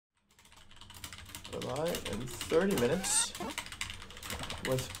live in 30 minutes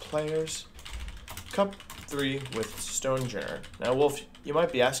with players. Cup 3 with Stonejourner. Now, Wolf, you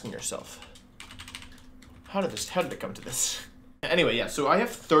might be asking yourself, how did it come to this? Anyway, yeah, so I have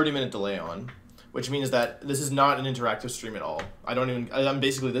 30-minute delay on, which means that this is not an interactive stream at all. I'm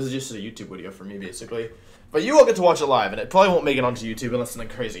basically, this is just a YouTube video for me, basically. But you all get to watch it live, and it probably won't make it onto YouTube unless something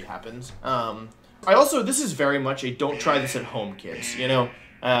crazy happens. This is very much a don't try this at home, kids, you know?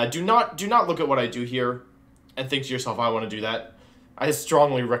 Do not look at what I do here and think to yourself, I want to do that. I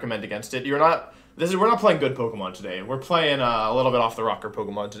strongly recommend against it. We're not playing good Pokemon today. We're playing a little bit off the rocker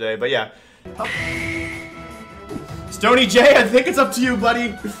Pokemon today, but yeah. Stony J, I think it's up to you,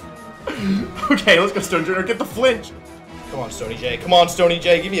 buddy. Okay, let's go, Stonejourner. Get the flinch. Come on, Stony J. Come on, Stony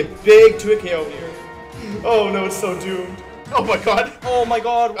J. Give me a big 2 KO here. Oh no, it's so doomed. Oh my god. Oh my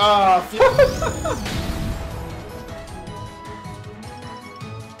god.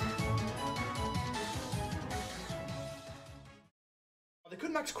 They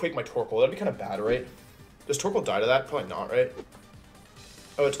could max Quake my Torkoal. That'd be kind of bad, right? Does Torkoal die to that? Probably not, right?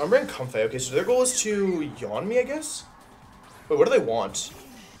 Oh, it's Umbreon Comfey. Okay, so their goal is to yawn me, I guess? Wait, what do they want?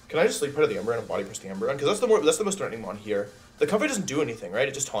 Can I just sleep part of the Umbreon and body press the Umbreon? Because that's the most threatening one here. The Comfey doesn't do anything, right?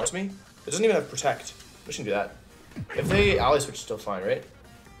 It just taunts me. It doesn't even have Protect. We shouldn't do that. If they ally switch, it's still fine, right?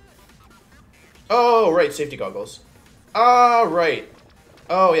 Oh, right, safety goggles. Ah, right.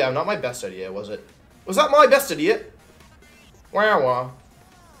 Oh, yeah, not my best idea, was it? Was that my best idea? Wow, wow.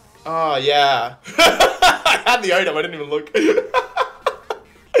 Ah, yeah. I had the item, I didn't even look.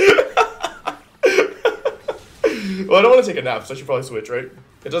 Well, I don't want to take a nap, so I should probably switch, right?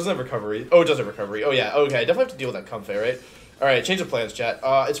 It doesn't have recovery. Oh, it does have recovery. Oh, yeah, okay, I definitely have to deal with that Comfey, right? Alright, change of plans, chat.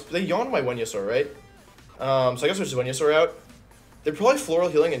 They yawned my Venusaur, right? So I guess switch the Venusaur out. They're probably Floral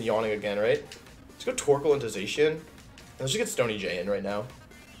Healing and yawning again, right? Let's go Torkoal into Zacian. And let's just get Stony J in right now.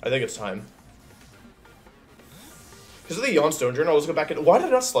 I think it's time. Because of the Yawn Stonejourner, I'll just go back in. Why did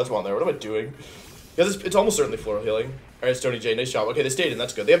I not Sludge Wand there? What am I doing? Because it's almost certainly Floral Healing. Alright, Stony J, nice job. Okay, they stayed in,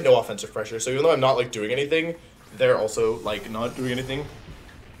 that's good. They have no offensive pressure, so even though I'm not, like, doing anything, they're also, like, not doing anything.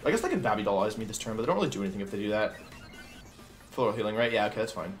 I guess they can Babby Dollize me this turn, but they don't really do anything if they do that. Floral Healing, right? Yeah, okay,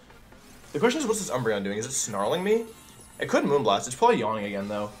 that's fine. The question is, what's this Umbreon doing? Is it snarling me? It could Moonblast. It's probably yawning again,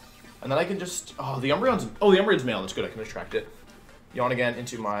 though. And then I can just... Oh, the Umbreon's male. That's good. I can attract it. Yawn again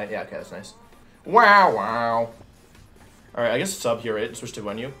into my... Yeah, okay, that's nice. Wow, wow. Alright, I guess sub here, right? Switch to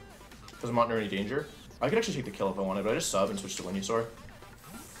Venu. Because I'm not under any danger. I could actually take the kill if I wanted, but I just sub and switch to Venusaur.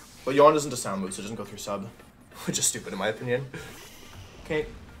 But Yawn isn't a sound move, so it doesn't go through sub. Which is stupid, in my opinion. Okay.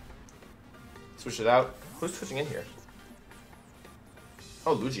 Switch it out. Who's switching in here?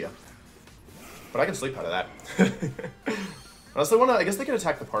 Oh, Lugia. But I can sleep out of that. Unless they want to, I guess they could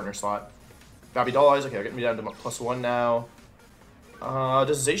attack the partner slot. Babby Dollize, okay, getting me down to +1 now.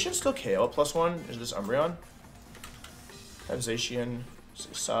 Does Zacian still KO at +1? Is this Umbreon? I have Zacian,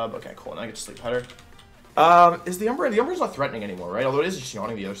 sub, okay, cool, now I get to sleep better. Is the Umbreon's not threatening anymore, right? Although it is just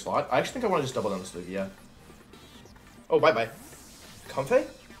yawning the other slot. I actually think I want to just double down this Lugia. Oh, bye-bye. Comfey?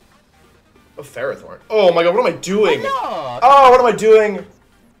 Oh, Ferrothorn. Oh my god, what am I doing? Oh, what am I doing?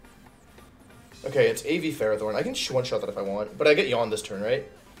 Okay, it's AV Ferrothorn. I can one-shot that if I want, but I get Yawn this turn, right?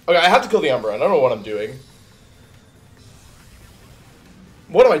 Okay, I have to kill the Umbreon. I don't know what I'm doing.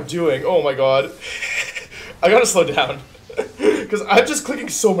 What am I doing? Oh my god. I gotta slow down. Because I'm just clicking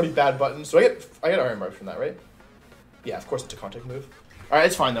so many bad buttons. So I get Iron Barb from that, right? Yeah, of course it's a contact move. Alright,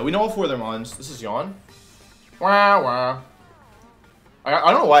 it's fine though. We know all 4 of their mons. This is Yawn. Wah, wah.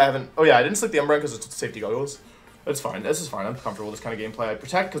 I don't know why I haven't... Oh yeah, I didn't select the Umbreon because it's safety goggles. That's fine. This is fine. I'm comfortable with this kind of gameplay. I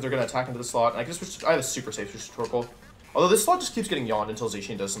protect because they're going to attack into the slot. And I can switch... I have a super safe switch to Torkoal. Although this slot just keeps getting yawned until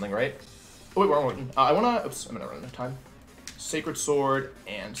Zacian does something, right? Oh wait, wrong one. I want to... Oops, I'm going to run out of time. Sacred Sword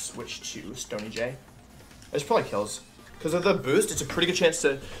and switch to Stony J. This probably kills. Because of the boost, it's a pretty good chance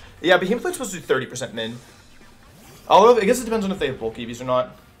to... Yeah, Behemoth Blade's supposed to do 30% min. Although, I guess it depends on if they have bulk EVs or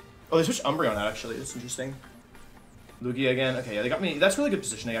not. Oh, they switched Umbreon out, actually. That's interesting. Lugia again. Okay, yeah, they got me. That's really good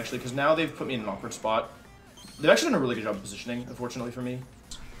positioning, actually, because now they've put me in an awkward spot. They've actually done a really good job of positioning, unfortunately for me.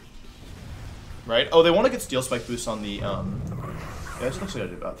 Right? Oh, they want to get Steel Spike boost on the, Yeah, this looks like I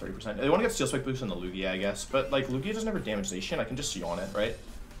did about 30%. They want to get Steel Spike boost on the Lugia, I guess. But, like, Lugia doesn't ever damage Zacian. I can just yawn it, right?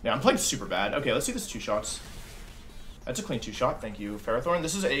 Yeah, I'm playing super bad. Okay, let's see this 2 shots. That's a clean 2-shot. Thank you, Ferrothorn.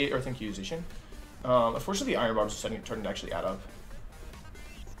 This is a... Or thank you, Zacian. Unfortunately, the Iron Barbs are starting to actually add up.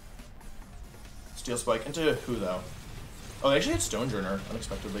 Steel Spike into who, though? Oh, they actually had Stonejourner,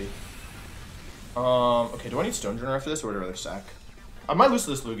 unexpectedly. Okay, do I need Stonejourner after this, or would I rather sack? I might lose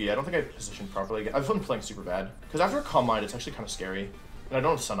to this Lugia. I don't think I positioned properly. I've been playing super bad. Because after a Calm Mind, it's actually kind of scary. And I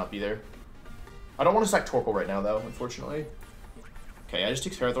don't have Sun Up either. I don't want to sack Torkoal right now, though, unfortunately. Okay, I just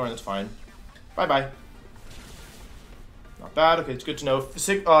take Ferrothorn, that's fine. Bye-bye. Not bad. Okay, it's good to know.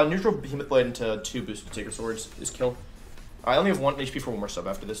 Neutral Behemoth Blade into 2 boosted Sacred Swords is kill. I only have 1 HP for 1 more sub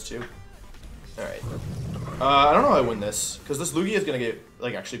after this, too. Alright. I don't know how I win this, because this Lugia is going to get,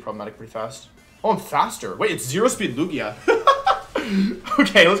 like, actually problematic pretty fast. Oh, I'm faster. Wait, it's 0 speed Lugia.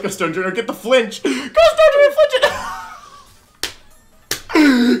 Okay, let's go Stone Journal. Get the flinch. Go Stone Journal, flinch it.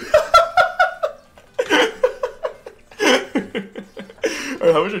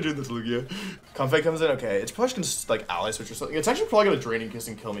 Alright, how much I do this Lugia? Comfey comes in. Okay, it's probably just gonna, like, ally switch or something. It's actually probably gonna Draining Kiss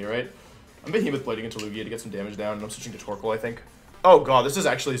and kill me, right? I'm Behemoth Blading into Lugia to get some damage down, and I'm switching to Torkoal, I think. Oh god, this is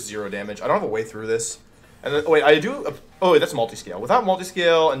actually 0 damage. I don't have a way through this. And then, wait, I do. Oh, wait, that's multi-scale. Without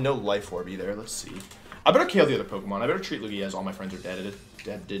multi-scale and no life orb either. Let's see. I better KO the other Pokemon. I better treat Lugia as all my friends are dead.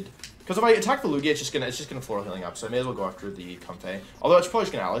 Because if I attack the Lugia, it's just gonna floral healing up. So I may as well go after the Comfey. Although it's probably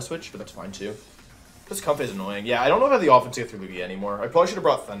just gonna ally switch, but that's fine too. This Comfey is annoying. Yeah, I don't know if I have the offense to get through Lugia anymore. I probably should have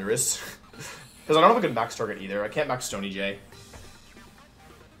brought Thundurus. Because I don't have a good max target either. I can't max Stony J.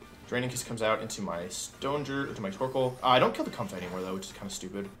 Draining Kiss comes out into my into my Torkoal. I don't kill the Comfey anymore though, which is kind of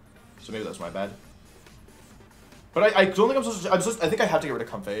stupid. So maybe that was my bad. But I don't think I think I have to get rid of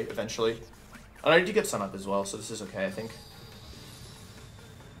Comfey eventually. And I need to get Sun up as well, so this is okay, I think.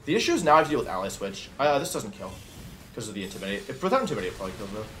 The issue is now I have to deal with Ally Switch. This doesn't kill. Because of the Intimidate. Without Intimidate, it probably kills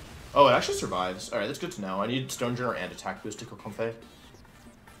though. Oh, it actually survives. Alright, that's good to know. I need Stone Journal and Attack Boost to kill Comfey.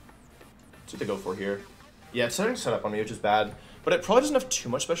 That's what they go for here. Yeah, it's setting set up on me, which is bad. But it probably doesn't have too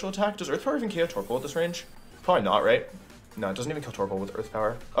much special attack. Does Earth Power even KO Torkoal at this range? Probably not, right? No, it doesn't even kill Torkoal with Earth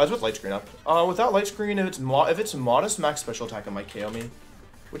Power. Oh, it's with Light Screen up. Without Light Screen, if it's modest max special attack, it might KO me.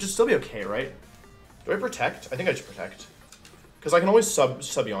 Which would still be okay, right? Do I protect? I think I just protect. Because I can always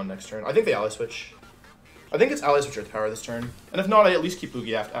sub Yawn next turn. I think they ally switch. I think it's ally switch Earth Power this turn. And if not, I at least keep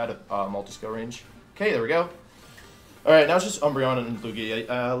Lugia at a multi-skill range. Okay, there we go. Alright, now it's just Umbreon and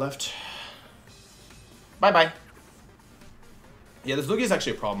Lugia left. Bye-bye. Yeah, this Lugia is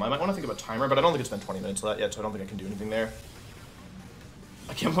actually a problem. I might want to think about timer, but I don't think it's been 20 minutes of that yet, so I don't think I can do anything there.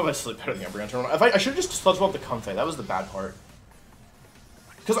 I can't believe I sleep better than the Umbreon turn. I should have just sludge up the Comfey. That was the bad part.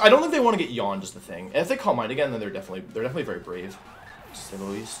 Because I don't think they want to get Yawned is the thing. And if they Calm Mind again, then they're definitely very brave, to say the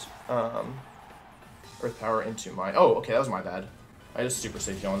least. Earth Power into my... Oh, okay, that was my bad. I just super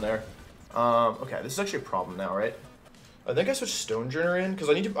safe Yawn there. Okay, this is actually a problem now, right? I think I switched Stone Journal in, because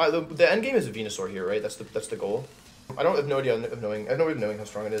I need to... the end game is a Venusaur here, right? That's the goal. I have no idea of knowing. I have no way of knowing how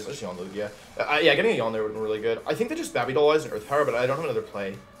strong it is. I just Yawn Lugia. Yeah, getting a Yawn there would have been really good. I think they just Babby Doll-Eyes and Earth Power, but I don't have another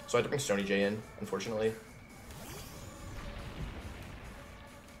play. So I had to bring Stony J in, unfortunately.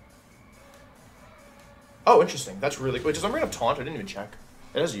 Oh, interesting. That's really good. Wait, does Umbreon have Taunt? I didn't even check.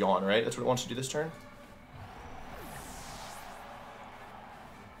 It has Yawn, right? That's what it wants to do this turn?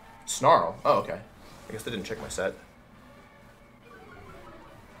 Snarl. Oh, okay. I guess they didn't check my set.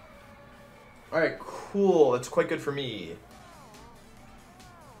 Alright, cool. That's quite good for me.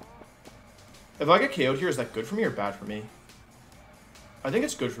 If I get KO'd here, is that good for me or bad for me? I think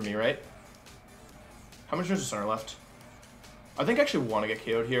it's good for me, right? How much is center left? I think I actually want to get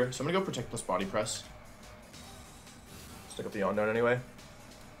KO'd here, so I'm going to go Protect plus Body Press. Stick up the Yawn down anyway.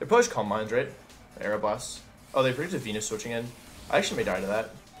 They probably just Calm Minds, right? Aeroblast. Oh, they predicted Venus switching in. I actually may die to that.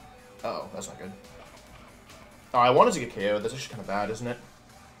 Uh oh, that's not good. Oh, I wanted to get KO'd. That's actually kind of bad, isn't it?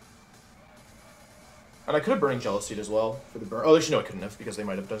 And I could have Burning Jealous Seed as well for the burn. Oh, actually, no, I couldn't have because they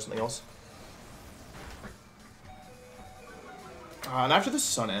might have done something else. And after the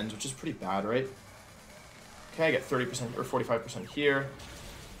sun ends, which is pretty bad, right? Okay, I get 30% or 45% here.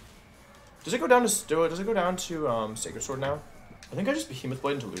 Does it go down to Sacred Sword now? I think I just Behemoth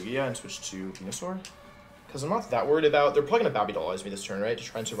Blade into Lugia and switch to Venusaur. Because I'm not that worried about... They're probably going to Babby Doll-Eyes me this turn, right? To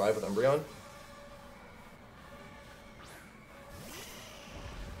try and survive with Umbreon.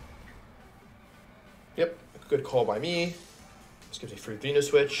 Yep, good call by me. This gives me free Venus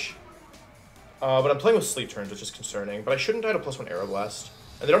Switch. But I'm playing with sleep turns, which is concerning. But I shouldn't die to +1 Aeroblast.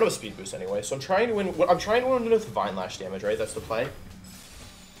 And they don't have a speed boost anyway, so I'm trying to win. I'm trying to win with Vine Lash damage, right? That's the play.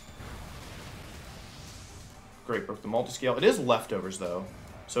 Great, broke the multi-scale. It is leftovers though,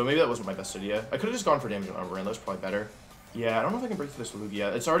 so maybe that wasn't my best idea. I could have just gone for damage on Umbreon. That was probably better. Yeah, I don't know if I can break through this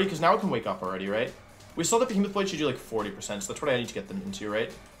Lugia. It's already because now it can wake up already, right? We saw that Behemoth Blade should do like 40%, so that's what I need to get them into,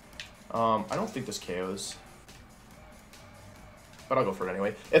 right? I don't think this KOs. But I'll go for it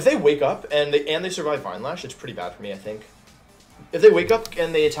anyway. If they wake up and they survive Vine Lash, it's pretty bad for me, I think. If they wake up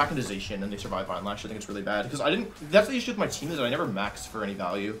and they attack into Zacian and they survive Vine Lash, I think it's really bad. Because that's the issue with my team is that I never max for any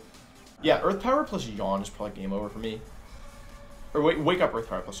value. Yeah, Earth Power plus Yawn is probably game over for me. Or wake up Earth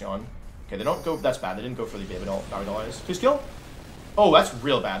Power plus Yawn. Okay, they don't go, that's bad. They didn't go for the Babby Doll-Eyes. Please kill. Oh, that's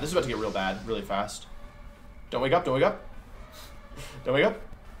real bad. This is about to get real bad really fast. Don't wake up, don't wake up. Don't wake up.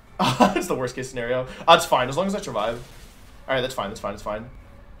 It's the worst case scenario. It's fine, as long as I survive. Alright, that's fine, that's fine, that's fine.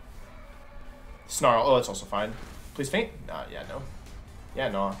 Snarl, oh, that's also fine. Please faint? Yeah, no. Yeah,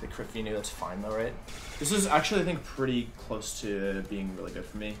 no, the crit Venu, that's fine though, right? This is actually, I think, pretty close to being really good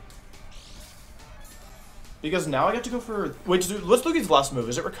for me. Because now I get to go for... Wait, what's Lugi's last move?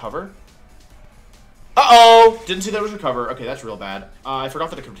 Is it recover? Uh-oh! Didn't see that was recover. Okay, that's real bad. I forgot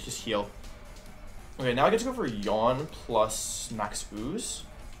that I could just heal. Okay, now I get to go for Yawn plus Max Ooze.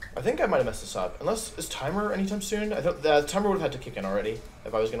 I think I might have messed this up. Unless, is timer anytime soon? I thought the timer would have had to kick in already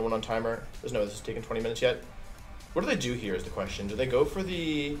if I was going to win on timer. There's no, this is taking 20 minutes yet. What do they do here is the question. Do they go for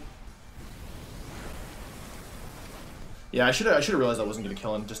the... Yeah, I should have realized I wasn't going to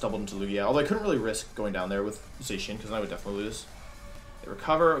kill him, just doubled into Lugia. Although I couldn't really risk going down there with Zacian, because then I would definitely lose. They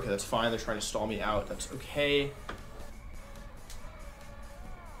recover. Okay, that's fine. They're trying to stall me out. That's okay.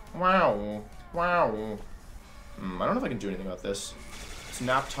 Wow. Wow. I don't know if I can do anything about this. It's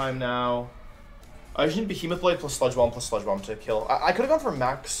nap time now. I just need Behemoth Blade plus Sludge Bomb to kill. I could have gone for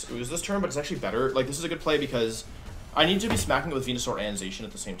Max Ooze this turn, but it's actually better. Like, this is a good play because I need to be smacking it with Venusaur and Zacian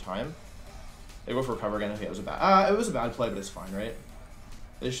at the same time. They go for recover again. Okay, it was a bad play, but it's fine, right?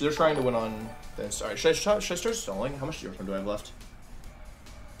 They're trying to win on this. All right, should I start stalling? How much Zero Turn do I have left?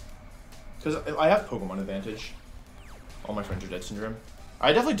 Because I have Pokemon advantage. All my friends are dead syndrome.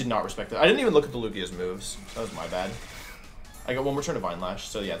 I definitely did not respect it. I didn't even look at the Lugia's moves. That was my bad. I got one more turn of Vine Lash.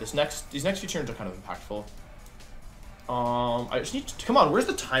 So yeah, these next few turns are kind of impactful. I just need to, come on, where's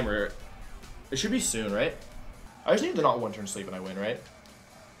the timer? It should be soon, right? I just need to not one turn sleep and I win, right?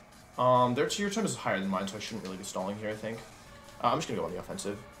 Your turn is higher than mine, so I shouldn't really be stalling here, I think. I'm just gonna go on the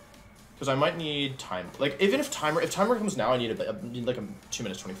offensive. Because I might need time. Like, even if timer comes now, I need like a 2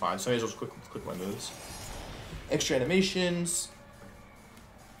 minutes 25, so I may as well just click my moves. Extra animations.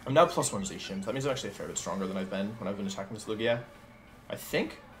 I'm now +1 Zacian, so that means I'm actually a fair bit stronger than I've been when I've been attacking this Lugia. I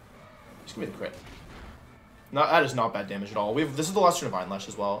think. Just give me the crit. No, that is not bad damage at all. This is the last turn of Vine Lash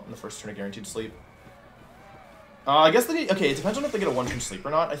as well, and the first turn of Guaranteed Sleep. I guess okay, it depends on if they get a 1-turn sleep or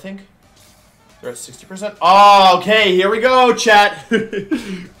not, I think. They're at 60%. Oh, okay, here we go, chat.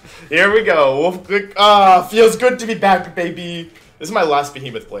 Here we go. Feels good to be back, baby. This is my last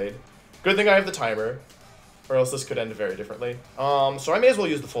Behemoth Blade. Good thing I have the timer, or else this could end very differently. So I may as well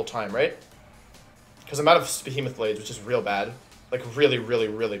use the full time, right? Because I'm out of Behemoth Blades, which is real bad. Like, really, really,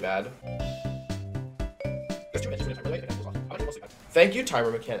 really bad. Thank you,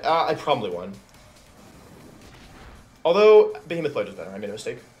 timer mechanic. I probably won. Although, Behemoth Blade was better. I made a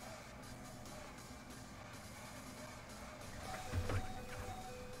mistake.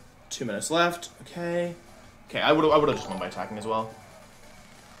 Two minutes left. Okay. Okay, I would have just won by attacking as well.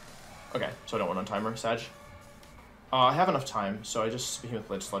 Okay, so I don't win on timer, Sag. I have enough time, so I just Behemoth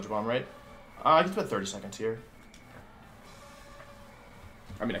Blade Sludge Bomb, right? I can spend 30 seconds here.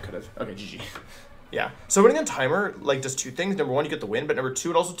 I mean, I could have. Okay, GG. Yeah. So winning on timer, like, does two things. Number one, you get the win, but number two,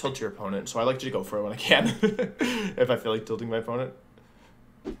 it also tilts your opponent. So I like to go for it when I can, if I feel like tilting my opponent.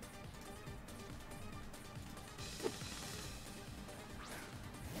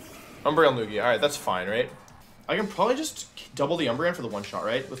 Umbreon Lugia. Alright, that's fine, right? I can probably just double the Umbreon for the one-shot,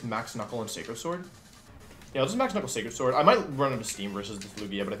 right? With Max Knuckle and Sacred Sword. Yeah, I'll just Max Knuckle Sacred Sword. I might run out of steam versus this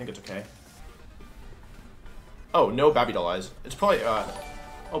Lugia, but I think it's okay. Oh, no Baby-Doll Eyes. It's probably,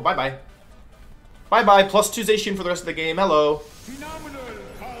 oh, bye-bye. Bye-bye, +2 Zacian for the rest of the game. Hello.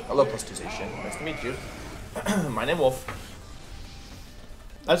 Hello, +2 Zacian. Nice to meet you. My name Wolf.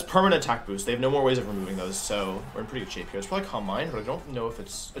 That's permanent attack boost. They have no more ways of removing those, so we're in pretty good shape here. It's probably Calm Mind, but I don't know if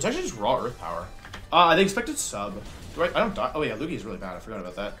it's actually just raw Earth Power. They expected sub. I don't die. Oh yeah, Lugia is really bad. I forgot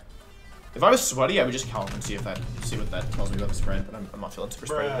about that. If I was sweaty, I would just calm and see what that tells me about the spread, but I'm not feeling super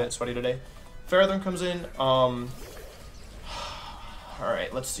sweaty today. Ferrothorn comes in.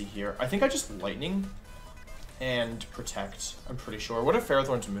 Alright, let's see here. I think I just Lightning and Protect, I'm pretty sure. What are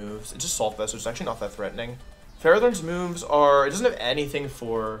Ferrothorn's moves? It's just Salt Vest, so it's actually not that threatening. Ferrothorn's moves are... It doesn't have anything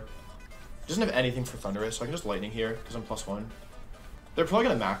for Thundurus, so I can just Lightning here, because I'm +1. They're probably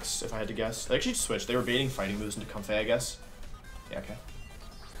going to max, if I had to guess. They actually switched. They were baiting fighting moves into Comfey, I guess. Yeah, okay.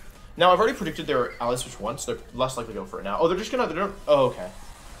 Now, I've already predicted their ally switch once, so they're less likely to go for it now. Oh, they're just going to... Oh, okay.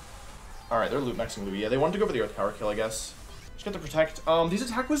 Alright, they're loot maxing Lugia. They wanted to go for the Earth Power kill, I guess. Just got to Protect. These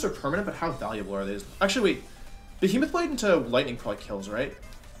attack moves are permanent, but how valuable are they? Actually, wait. Behemoth Blade into Lightning probably kills, right?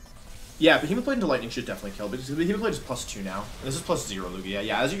 Yeah, Behemoth Blade into Lightning should definitely kill, because Behemoth Blade is +2 now. And this is +0 Lugia.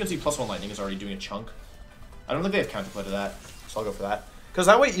 Yeah, as you can see, +1 Lightning is already doing a chunk. I don't think they have counterplay to that, so I'll go for that. Because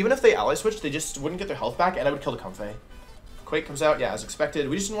that way, even if they ally switch, they just wouldn't get their health back, and I would kill the Comfey. Quake comes out, yeah, as expected.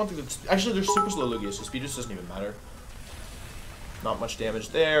 We just didn't want the... Actually, they're super slow Lugia, so speed just doesn't even matter. Not much damage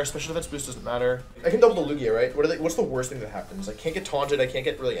there. Special defense boost doesn't matter. I can double the Lugia, right? What's the worst thing that happens? I can't get taunted. I can't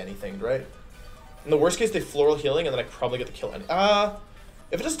get really anything, right? In the worst case, they floral healing, and then I probably get to kill any.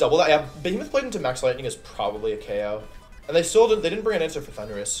 If it does double that, yeah, Behemoth Blade into Max Lightning is probably a KO. And they didn't bring an answer for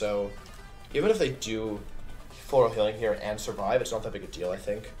Thunderous, so even if they do floral healing here and survive, it's not that big a deal, I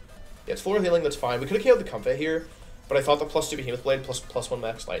think. Yeah, it's floral healing, that's fine. We could have KO'd the Comfort here, but I thought the +2 Behemoth Blade +1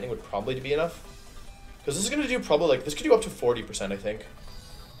 Max Lightning would probably be enough. Because this is going to do probably, like, this could do up to 40%, I think.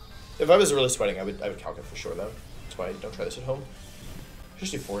 If I was really sweating, I would calc it for sure, though. That's why I don't try this at home.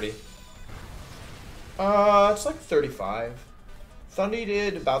 Just do 40. It's like 35. Thundy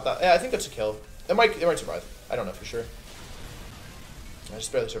did about that. Yeah, I think that's a kill. It might survive. I don't know for sure. I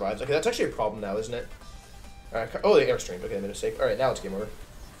just barely survived. Okay, that's actually a problem now, isn't it? Alright, oh, the airstream. Okay, I made a mistake. Alright, now it's game over.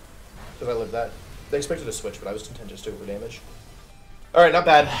 Because I lived that. They expected a switch, but I was content just to over-damage. Alright, not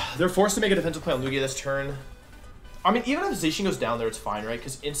bad. They're forced to make a defensive play on Lugia this turn. I mean, even if Zacian goes down there, it's fine, right?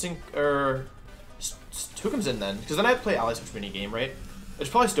 Because Instinct, who comes in then? Because then I have to play Ally Switch mini game, right? It's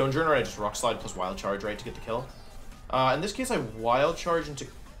probably Stonejourner, or I just Rock Slide plus Wild Charge, right, to get the kill. In this case, I Wild Charge into...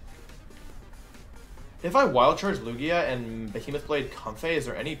 If I Wild Charge Lugia and Behemoth Blade Comfey, is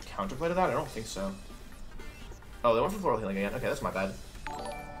there any counterplay to that? I don't think so. Oh, they went for Floral Healing again. Okay, that's my bad.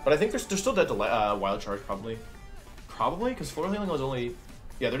 But I think they're still dead to Wild Charge, probably. Probably, because Floral Healing was only...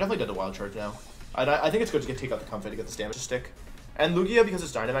 Yeah, they're definitely dead to Wild Charge now. I think it's good to take out the Comfey to get this damage to stick. And Lugia, because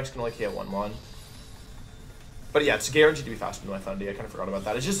it's Dynamax, can only KO 1-1. But yeah, it's guaranteed to be faster than my Thundy. I kind of forgot about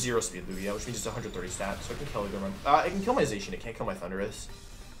that. It's just 0 speed Lugia, which means it's 130 stats, so I can kill either one. I can kill my Zacian, it can't kill my Thunderous.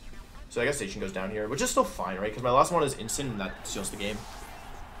 So I guess Zacian goes down here, which is still fine, right? Because my last one is instant, and that seals the game.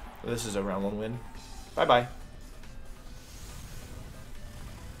 This is a round 1 win. Bye-bye.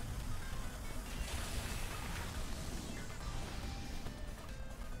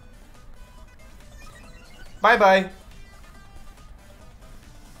 Bye-bye.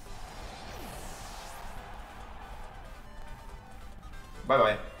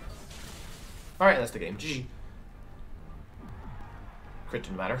 Bye-bye. Alright, that's the game. GG. Crit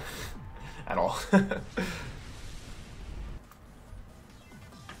didn't matter. At all.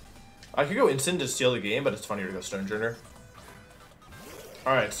 I could go instant to steal the game, but it's funnier to go Stonejourner.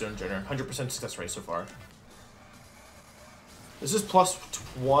 Alright, Stonejourner. 100% success rate so far. This is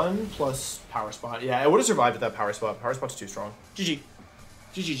 +1 plus Power Spot. Yeah, I would have survived with that Power Spot. Power Spot's too strong. GG.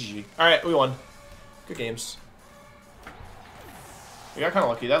 GG, GG. Alright, we won. Good games. We got kind of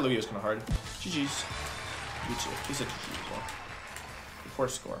lucky. That Lugia was kind of hard. GG's. You too. He said GG as well. Before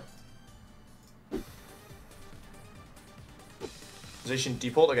score. Zacian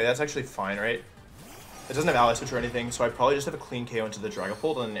Deepult. Okay, that's actually fine, right? It doesn't have Ally Switch or anything, so I probably just have a clean KO into the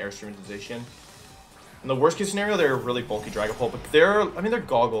Dragapult and then Airstream into Zacian. In the worst case scenario, they're a really bulky Dragapult, but they're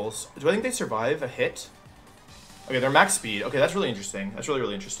goggles. Do I think they survive a hit? Okay, they're max speed. Okay, that's really interesting. That's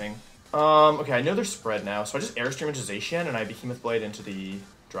really interesting. Okay, I know they're spread now, so I just Airstream into Zacian and I Behemoth Blade into the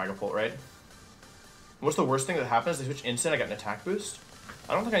Dragapult, right? What's the worst thing that happens? They switch instant, I got an attack boost.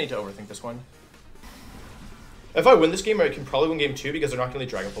 I don't think I need to overthink this one. If I win this game, I can probably win game 2 because they're not going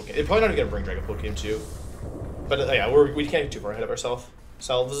to Dragapult game. They're probably not going to bring Dragapult game 2. But yeah, we can't get too far ahead of ourselves.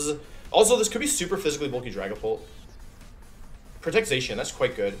 Also, this could be super physically bulky Dragapult. Protect Zacian, that's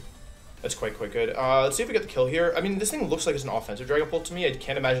quite good. That's quite good. Let's see if we get the kill here. I mean, this thing looks like it's an offensive Dragapult to me. I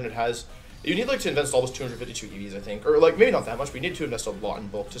can't imagine it has... You need, like, to invest almost 252 EVs, I think. Or, like, maybe not that much, but you need to invest a lot in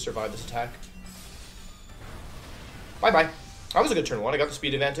bulk to survive this attack. Bye-bye. That was a good turn 1. I got the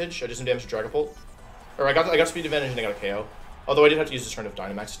speed advantage. I did some damage to Dragapult. Or I got speed advantage and I got a KO. Although I did have to use this turn of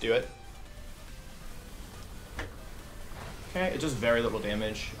Dynamax to do it. Okay, it does very little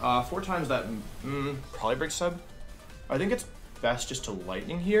damage. 4 times that probably breaks sub. I think it's best just to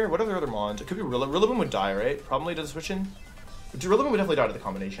Lightning here. What are the other mons? It could be Rillaboom would die, right? Probably does switch in. Rillaboom would definitely die to the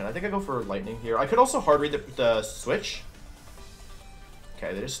combination. I think I go for Lightning here. I could also hard read the switch.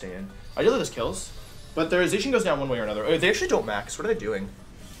 Okay, they just stay in. Ideally this kills. But their Zacian goes down one way or another. Oh, they actually don't max. What are they doing?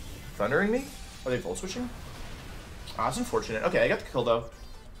 Thundering me? Are they volt switching? Ah, that's unfortunate. Okay, I got the kill though.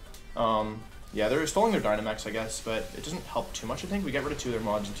 Yeah, they're stalling their Dynamax, I guess, but it doesn't help too much, I think. We get rid of 2 of their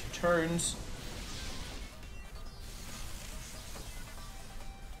mods in 2 turns.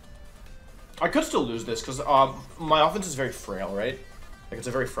 I could still lose this, because my offense is very frail, right? Like, it's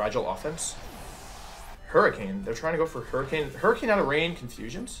a very fragile offense. Hurricane. They're trying to go for Hurricane. Hurricane out of rain,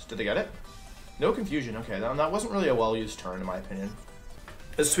 Confusions. Did they get it? No Confusion. Okay, that wasn't really a well-used turn, in my opinion.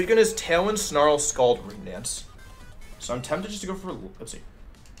 His Suicune is Tailwind, Snarl, Scald, Ring Dance. So I'm tempted just to go for... Let's see.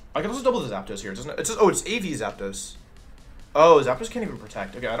 I can also double the Zapdos here, doesn't it? It says, oh, it's AV Zapdos. Oh, Zapdos can't even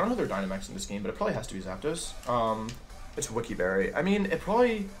protect. Okay, I don't know their Dynamax in this game, but it probably has to be Zapdos. It's Wikiberry. I mean, it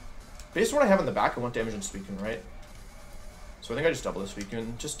probably... Based on what I have in the back, I want damage on Suicune, right? So I think I just double this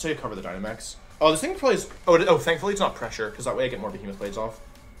Suicune just to cover the Dynamax. Oh, this thing probably is... Oh, thankfully it's not pressure, because that way I get more Behemoth Blades off.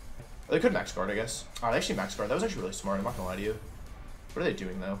 They could max guard, I guess. Oh, they actually max guard. That was actually really smart. I'm not gonna lie to you. What are they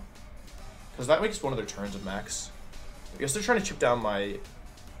doing, though? Because that makes one of their turns of max. I guess they're trying to chip down my...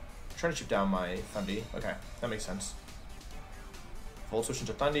 Thundy. Okay, that makes sense. Volt switch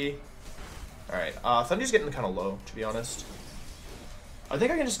into Thundy. Alright, Thundy's getting kind of low, to be honest. I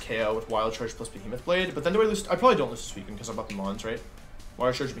think I can just KO with Wild Charge plus Behemoth Blade, but then do I lose... I probably don't lose to Suicune because I'm up in Mons, right?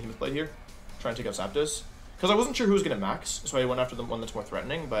 Wild Charge Behemoth Blade here. Try and take out Zapdos. Because I wasn't sure who was going to max, so I went after the one that's more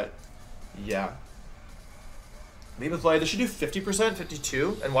threatening, but... Yeah. Behemoth Blade, this should do 50%,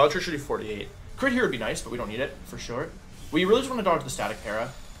 52, and Wild Charge should do 48. Crit here would be nice, but we don't need it, for sure. We really just want to dodge the static para.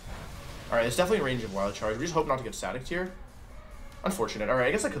 Alright, it's definitely in range of Wild Charge. We just hope not to get static here. Unfortunate. Alright,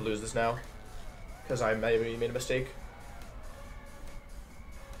 I guess I could lose this now. Because I maybe made a mistake.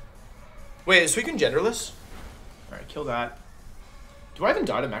 Wait, is Suicune genderless? Alright, kill that. Do I even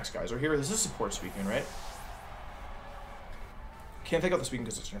die to Max Geyser here? This is support Suicune, right? Can't take out the Suicune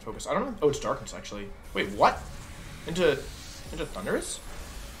because it's gonna focus. I don't know. Oh, it's Darkness, actually. Wait, what? Into Thunderous?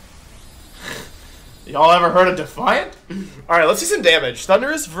 Y'all ever heard of Defiant? Alright, let's see some damage.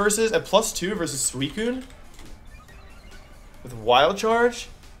 Thunderous versus at +2 versus Suicune. With Wild Charge.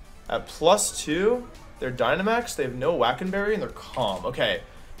 At +2. They're Dynamax, they have no Wackenberry, and they're Calm. Okay.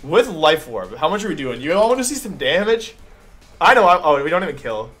 With Life Orb, how much are we doing? You all want to see some damage? I know, oh, we don't even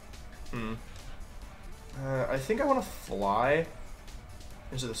kill. I think I want to fly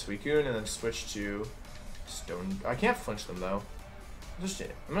into the Suicune and then switch to Stone. I can't flinch them, though.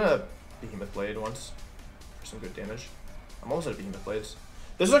 I'm gonna Behemoth Blade once for some good damage. I'm almost out of Behemoth Blades.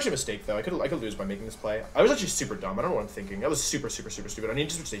 This was actually a mistake, though. I could lose by making this play. I was actually super dumb. I don't know what I'm thinking. I was super stupid. I need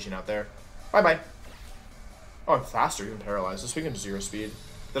to switch station out there. Bye-bye. Oh, I'm faster, even paralyzed. This Suicune 0 speed.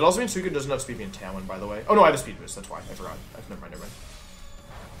 That also means Suicune doesn't have speed in Tailwind, by the way. Oh, no, I have a speed boost. That's why. I forgot. Never mind.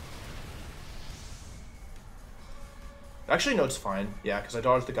 Actually, no, it's fine. Yeah, because I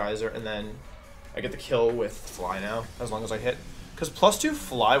dodged the Geyser, and then I get the kill with Fly now, as long as I hit. Because +2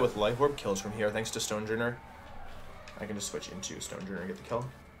 Fly with Life Orb kills from here, thanks to Stonjourner. I can just switch into Stonjourner and get the kill.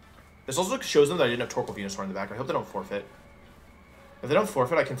 This also shows them that I didn't have Torkoal Venusaur in the back. I hope they don't forfeit. If they don't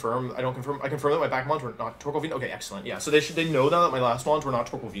forfeit, I confirm that my back mons were not Torkoal Venusaur. Okay, excellent. Yeah, so they know now that my last mons were not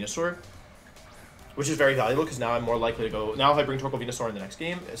Torkoal Venusaur, which is very valuable because now I'm more likely to go. Now if I bring Torkoal Venusaur in the next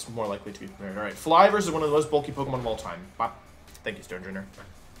game, it's more likely to be prepared. All right, Fly versus one of the most bulky Pokemon of all time. Bop. Thank you, Stonjourner.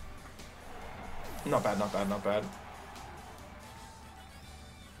 Not bad.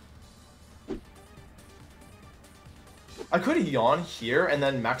 I could yawn here and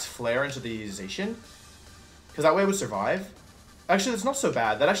then max flare into the Zacian, because that way I would survive. Actually, that's not so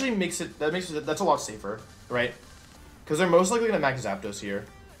bad. That actually makes it, that's a lot safer, right? Because they're most likely going to max Zapdos here.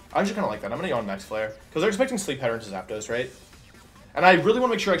 I actually kind of like that. I'm going to yawn max flare, because they're expecting Sleep Powder into Zapdos, right? And I really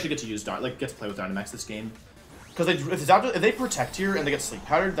want to make sure I actually get to use, get to play with Dynamax this game. Because if they protect here and they get Sleep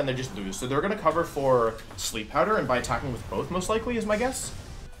Powdered, then they just lose. So they're going to cover for Sleep Powder, and by attacking with both, most likely, is my guess.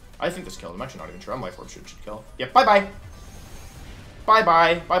 I think this killed. I'm actually not even sure. I'm Life Orb should kill. Yep, bye-bye.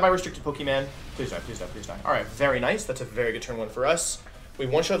 Bye-bye, restricted Pokemon. Please die. Alright, very nice. That's a very good turn one for us. We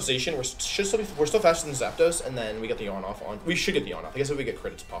one-shot Zacian. We're still faster than Zapdos, and then we get the yawn off on. We should get the yawn off. I guess if we get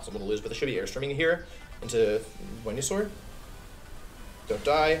crit, it's possible to lose, but there should be airstreaming here into Venusaur. Don't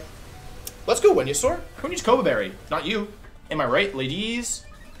die. Let's go, Venusaur. Who needs Cobra Berry? Not you. Am I right, ladies?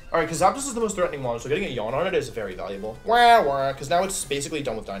 Alright, because Zapdos is the most threatening one, so getting a yawn on it is very valuable. Because now it's basically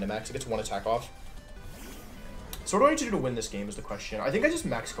done with Dynamax. It gets one attack off. So what do I need to do to win this game is the question. I think I just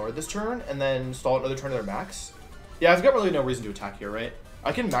max guard this turn and then stall another turn of their max. Yeah, I've got really no reason to attack here, right?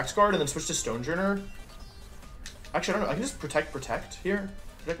 I can max guard and then switch to Stonjourner. Actually, I don't know. I can just protect here.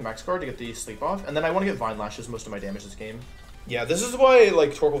 Protect max guard to get the sleep off. And then I want to get Vine Lash as most of my damage this game. Yeah, this is why,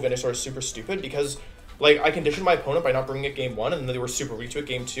 like, Torkoal Venusaur is super stupid, because, like, I conditioned my opponent by not bringing it game 1, and then they were super weak to it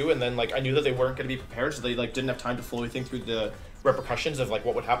game 2, and then, like, I knew that they weren't going to be prepared, so they, like, didn't have time to fully think through the repercussions of, like,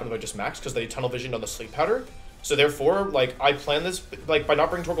 what would happen if I just maxed, because they tunnel visioned on the Sleep Powder. So therefore, like, I planned this, like, by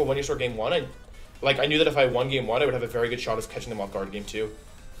not bringing Torkoal Venusaur game 1, I knew that if I won game 1, I would have a very good shot of catching them off guard game 2.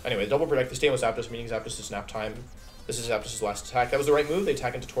 Anyway, double protect. They stay with Zapdos, meaning Zapdos is nap time. This is Zapdos' last attack. That was the right move. They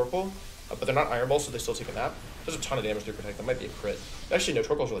attack into Torkoal, but they're not Iron Ball, so they still take a nap. There's a ton of damage through protect. That might be a crit. Actually, no,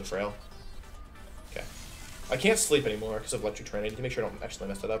 Torkoal's really frail. Okay. I can't sleep anymore because of Electric Terrain. I need to make sure I don't actually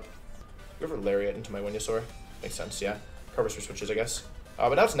mess that up. Go over Lariat into my Venusaur. Makes sense, yeah. Covers for switches, I guess.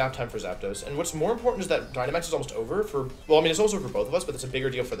 But now it's nap time for Zapdos. And what's more important is that Dynamax is almost over for... Well, I mean, it's also for both of us, but it's a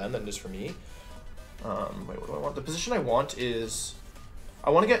bigger deal for them than it is for me. Wait, what do I want? The position I want is... I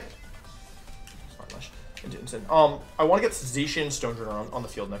want to get... I want to get Zacian Stonjourner on the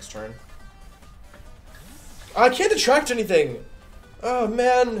field next turn. I can't attract anything. Oh,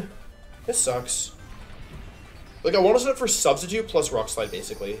 man. This sucks. Like, I want to set up for Substitute plus Rock Slide,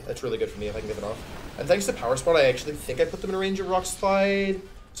 basically. That's really good for me if I can get it off. And thanks to Power Spot, I actually think I put them in range of Rock Slide.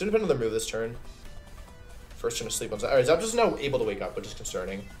 It's going to depend on their move this turn. First turn to sleep on Zapdos. Alright, Zapdos is now able to wake up, which is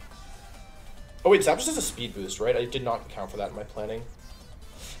concerning. Oh, wait, Zapdos has a speed boost, right? I did not account for that in my planning.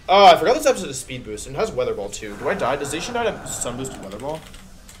 Oh, I forgot that Zapdos has a speed boost, and it has Weather Ball, too. Do I die? Does Zacian die to Sun Boost and Weather Ball?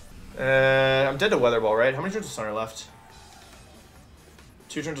 I'm dead to Weather Ball, right? How many turns of Sun are left?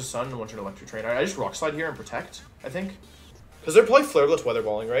 2 turns of Sun and 1 turn of Electric Train. Alright, I just Rock Slide here and Protect, I think. Because they're probably Flare Blitz Weather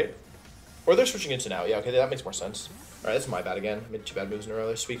Balling, right? Or they're switching into now. Yeah, okay, that makes more sense. Alright, that's my bad again. I made 2 bad moves in a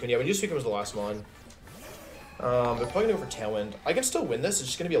row. Suicune, yeah, we knew Suicune was the last one. They're probably going to go for Tailwind. I can still win this. It's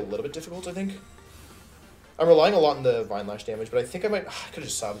just going to be a little bit difficult, I think. I'm relying a lot on the Vine Lash damage, but I think I might... I could have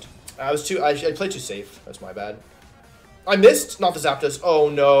just subbed. I played too safe. That's my bad. I missed, not the Zapdos. Oh,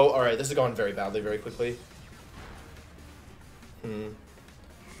 no. Alright, this is going very badly, very quickly.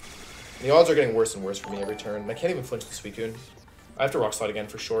 The odds are getting worse and worse for me every turn. I can't even flinch the Suicune. I have to Rock Slide again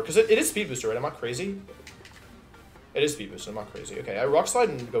for sure. Because it is Speed Booster, right? I'm not crazy. It is Speed Booster. I'm not crazy. Okay, I Rock Slide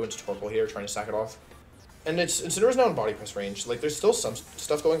and go into Torkoal here, trying to sack it off. And Incineroar's now in Body Press range. Like, there's still some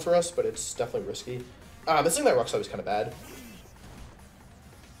stuff going for us, but it's definitely risky. Missing that Rock Slide was kind of bad.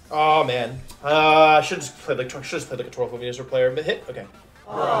 Oh, man. I should have just played like a Torkoal Venusaur player. Hit? Okay.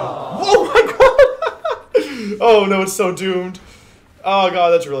 Oh my god! Oh, no, it's so doomed. Oh god,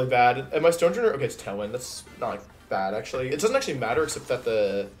 that's really bad. Am I Stone Turner? Okay, it's Tailwind. That's not bad, actually. It doesn't actually matter, except that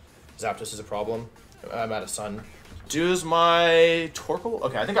the Zapdos is a problem. I'm out of Sun. Does my Torkoal?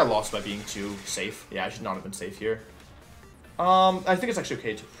 Okay, I think I lost by being too safe. Yeah, I should not have been safe here. I think it's actually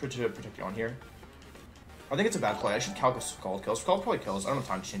okay to protect you on here. I think it's a bad play. I should Calcus Scald kills. Scald probably kills. I don't have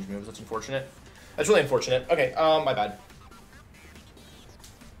time to change moves. That's unfortunate. That's really unfortunate. Okay, my bad.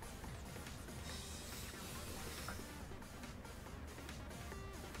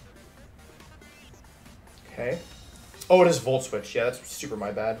 Okay. Oh, it is Volt Switch. Yeah, that's super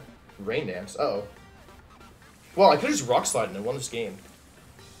my bad. Rain Dance. Uh-oh. Well, I could have just Rock Slide and won this game.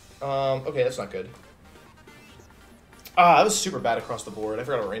 Okay, that's not good. That was super bad across the board. I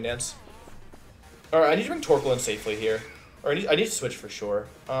forgot about Rain Dance. Alright, I need to bring Torkoal in safely here. Or I need to switch for sure.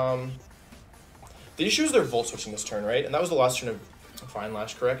 The issue is they're Volt Switching this turn, right? And that was the last turn of Fine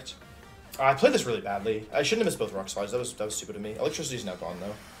Lash, correct? I played this really badly. I shouldn't have missed both Rock Slides. That was stupid of me. Electricity's now gone,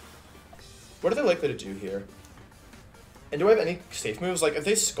 though. What are they likely to do here? And do I have any safe moves? Like, if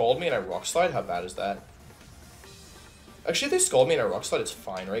they Scald me and I Rock Slide, how bad is that? Actually, if they Scald me and I Rock Slide, it's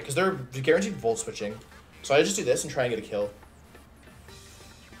fine, right? Because they're guaranteed Volt Switching. So I just do this and try and get a kill.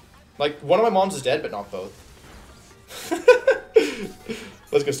 Like, one of my moms is dead, but not both.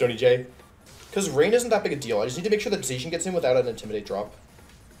 Let's go, Stony J. Because Rain isn't that big a deal. I just need to make sure that Zacian gets in without an Intimidate drop.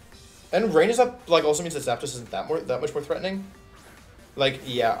 And Rain is up, like, also means that Zapdos isn't that much more threatening. Like,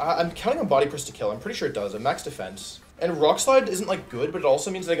 yeah, I'm counting on Body Press to kill. I'm pretty sure it does. I'm max defense. And Rock Slide isn't, like, good, but it also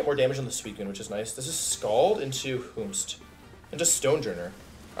means that I get more damage on the Suicune, which is nice. This is Scald into Whomst. Into Stonejourner.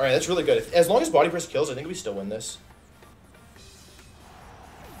 Alright, that's really good. As long as Body Press kills, I think we still win this.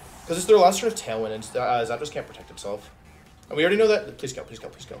 Because it's their last turn of Tailwind, and Zapdos can't protect itself. And we already know that. Please go, please go,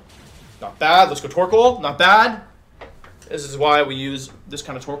 please go. Not bad. Let's go Torkoal. Not bad. This is why we use this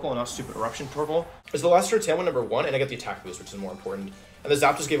kind of Torkoal and not stupid Eruption Torkoal. It's the last turn of Tailwind number 1, and I get the attack boost, which is more important. And the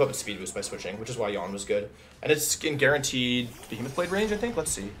Zapdos gave up its speed boost by switching, which is why Yawn was good. And it's in guaranteed Behemoth Blade range, I think.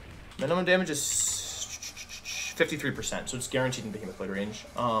 Let's see. Minimum damage is 53%, so it's guaranteed in Behemoth Blade range.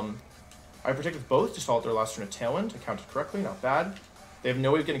 I protected both to stall out their last turn of Tailwind. I counted correctly, not bad. They have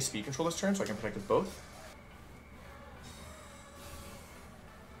no way of getting speed control this turn, so I can protect with both.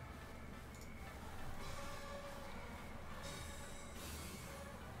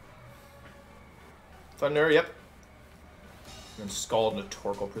 Thunder, yep. And then Scald into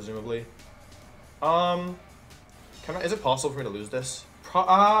Torkoal, presumably. Is it possible for me to lose this?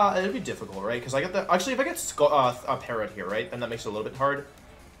 It'd be difficult, right? Because I get the... Actually, if I get Parrot here, right? Then that makes it a little bit hard.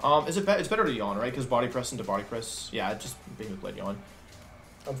 It's better to Yawn, right? Because Body Press into Body Press. Yeah, just Behemoth Blade Yawn.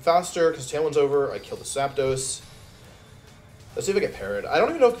 I'm faster because Tailwind's over. I kill the Zapdos. Let's see if I get Parrot. I don't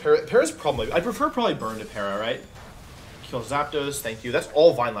even know if Parrot's probably... I prefer probably Burn to Parrot, right? Kill Zapdos. Thank you. That's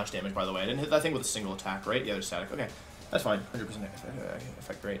all Vine Lash damage, by the way. I didn't hit that thing with a single attack, right? Yeah, they're static. Okay. That's fine. 100%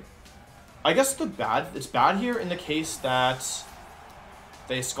 effect rate. I guess it's bad here in the case that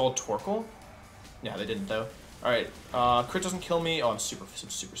they Scald Torkoal. Yeah, they didn't, though. Alright. Crit doesn't kill me. Oh, I'm super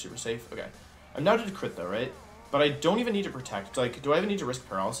safe. Okay. I'm now to crit, though, right? But I don't even need to protect. Like, do I even need to risk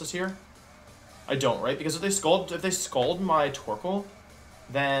paralysis here? I don't, right? Because if they scald my Torkoal,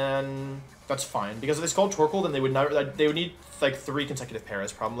 then that's fine. Because if they scald Torkoal, then they would need like 3 consecutive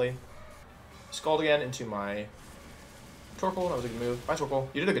paras probably. Scald again into my Torkoal. That was a good move. My Torkoal.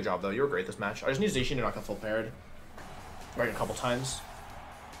 You did a good job, though. You were great this match. I just need Zacian to not get full paired. Right, a couple times.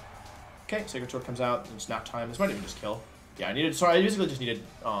 Okay, Sacred Sword comes out. It's nap time. This might even just kill. Yeah, I needed... Sorry, I basically just needed...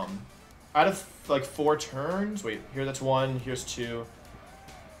 out of, like, 4 turns... Wait, here that's 1. Here's 2.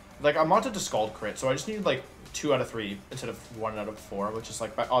 Like, I'm wanted to Scald crit, so I just needed, like, 2 out of 3 instead of 1 out of 4, which is,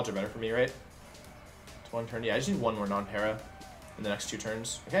 like, odds are better for me, right? It's 1 turn. Yeah, I just need 1 more non-para in the next 2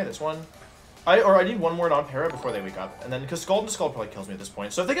 turns. Okay, this one. I need 1 more non-para before they wake up, and then because Scald to Scald probably kills me at this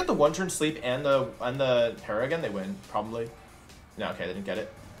point. So if they get the 1-turn sleep and the para again, they win probably. No, okay, they didn't get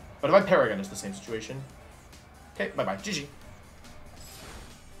it. But if I para again, it's the same situation. Okay, bye bye, GG.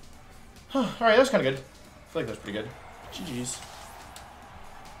 All right, that was kind of good. I feel like that was pretty good. GG's.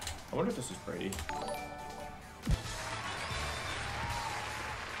 I wonder if this is Brady.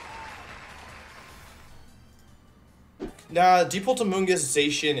 Nah, Deepult to Mungus,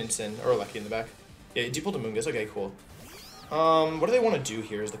 Zacian, and Sin. Or Lucky in the back. Yeah, Deepult to Mungus. Okay, cool. What do they want to do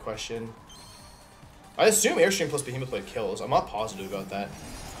here is the question. I assume Airstream plus Behemoth Blade kills. I'm not positive about that.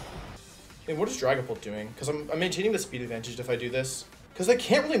 Okay, what is Dragapult doing? Because I'm maintaining the speed advantage if I do this. Because they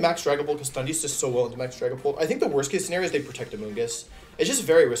can't really max Dragapult because Thundy's just so well into max Dragapult. I think the worst case scenario is they protect Amoonguss. It's just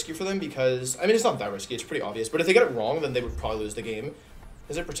very risky for them because... I mean, it's not that risky. It's pretty obvious. But if they get it wrong, then they would probably lose the game.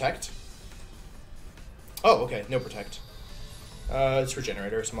 Is it protect? Oh, okay. No protect. It's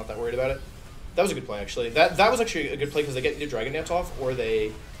Regenerator, so I'm not that worried about it. That was a good play, actually. That was actually a good play because they get either Dragon Dance off or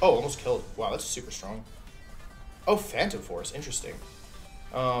they... Oh, almost killed. Wow, that's super strong. Oh, Phantom Force. Interesting.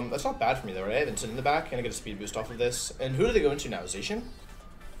 That's not bad for me, though, right? I have Instant in the back, and I get a speed boost off of this. And who do they go into now? Zacian?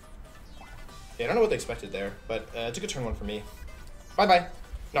 Yeah, I don't know what they expected there, but it's a good turn 1 for me. Bye-bye.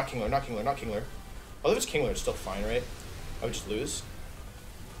 Not Kingler, not Kingler, not Kingler. Although if it's Kingler, it's still fine, right? I would just lose.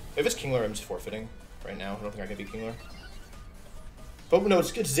 If it's Kingler, I'm just forfeiting right now. I don't think I can beat Kingler. But no,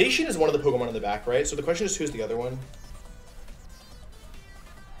 it's Zacian is one of the Pokemon in the back, right? So the question is, who's the other one?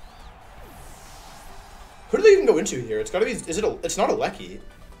 Who do they even go into here? It's gotta be, it's not a Lecky.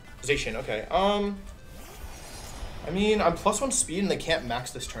 Zacian, okay. I mean, I'm +1 speed and they can't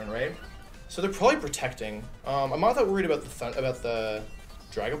max this turn, right? So they're probably protecting. I'm not that worried about the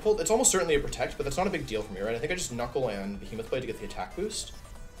Dragapult. It's almost certainly a protect, but that's not a big deal for me, right? I think I just Knuckle and Behemoth Blade to get the attack boost.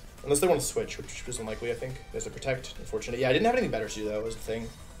 Unless they want to switch, which is unlikely, I think. There's a protect, unfortunate. Yeah, I didn't have anything better to do, though, was the thing.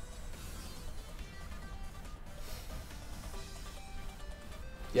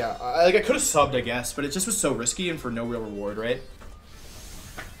 Yeah, I could have subbed, I guess, but it just was so risky and for no real reward, right?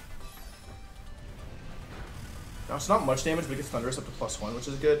 Now, it's not much damage, but it gets Thunderous up to +1, which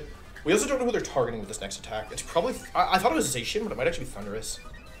is good. We also don't know who they're targeting with this next attack. It's probably... I thought it was Zacian, but it might actually be Thunderous.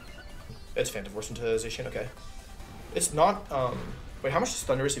 It's Phantom Force into Zacian, okay. It's not, Wait, how much does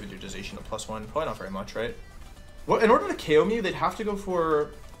Thunderous even do to Zacian at +1? Probably not very much, right? Well, in order to KO me, they'd have to go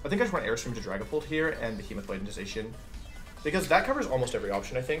for... I think I just want Airstream to Dragapult here and Behemoth Blade into Zacian. Because that covers almost every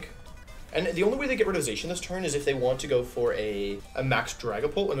option, I think. And the only way they get rid of Zacian this turn is if they want to go for a max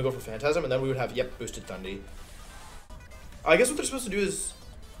Dragapult and we go for Phantasm, and then we would have, yep, boosted Thundy. I guess what they're supposed to do is...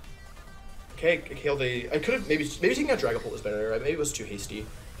 Okay, KO the... I could have... Maybe taking out Dragapult was better. Maybe it was too hasty.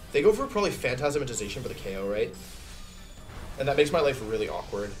 They go for probably Phantasm into Zacian for the KO, right? And that makes my life really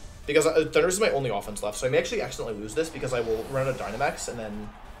awkward. Because Thunderous is my only offense left, so I may actually accidentally lose this because I will run out of Dynamax, and then...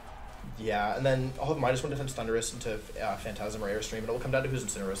 Yeah, and then I'll have -1 defense Thunderous into Phantasm or Airstream, and it will come down to who's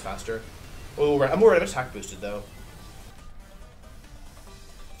Incineroar's faster. Oh, I'm worried I'm attack boosted, though.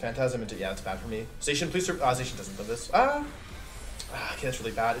 Phantasm into... Yeah, that's bad for me. Zacian, please... Zacian doesn't live this. Okay, that's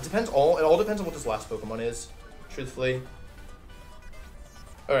really bad. It all depends on what this last Pokemon is, truthfully.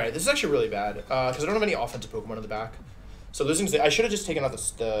 Alright, this is actually really bad, because I don't have any offensive Pokemon in the back. So losing... I should have just taken out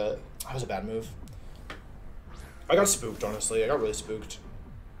the... That was a bad move. I got spooked, honestly. I got really spooked.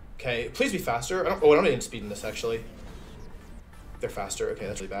 Okay, please be faster. I don't need speed in this, actually. They're faster. Okay,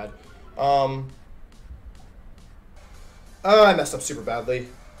 that's really bad. I messed up super badly.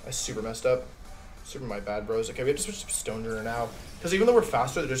 I super messed up. Super my bad, bros. Okay, we have to switch to Stone Journer now. Because even though we're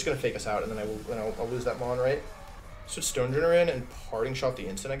faster, they're just going to fake us out, and then I'll lose that Mon, right? Switch Stone Journer in and Parting Shot the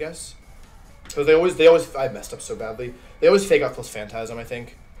instant, I guess. Because they always... I messed up so badly. They always fake out plus Phantasm, I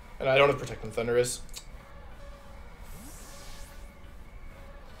think. And I don't have Protect and Thunderous.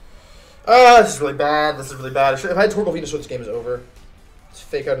 This is really bad. This is really bad. If I had Torkoal Venusaur, this game is over. Let's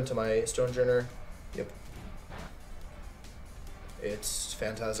fake out into my Stone Journer. Yep. It's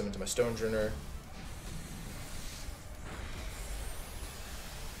Phantasm into my Stone Journer.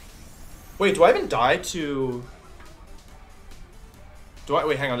 Wait, do I even die to...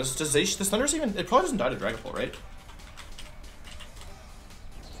 Wait, hang on. Does Thunderous even... It probably doesn't die to Dragapult, right?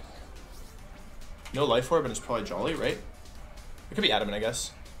 No Life Orb, and it's probably Jolly, right? It could be Adamant, I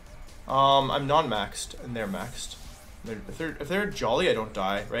guess. I'm non-maxed, and they're maxed. If they're jolly, I don't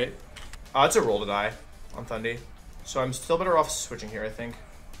die, right? It's a roll to die on Thundy. So I'm still better off switching here, I think.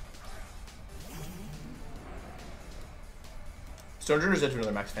 Stonejourner's dead to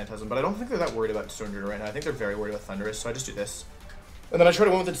another max Phantasm, but I don't think they're that worried about Stonejourner right now. I think they're very worried about Thunderous, so I just do this. And then I try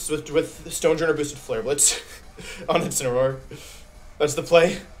to win with Stonejourner boosted Flare Blitz on Incineroar. That's the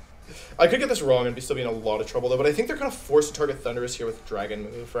play. I could get this wrong and still be in a lot of trouble though, but I think they're kind of forced to target Thunderous here with Dragon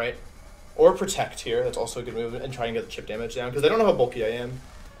move, right? Or Protect here, that's also a good move, and try and get the chip damage down, because they don't know how bulky I am.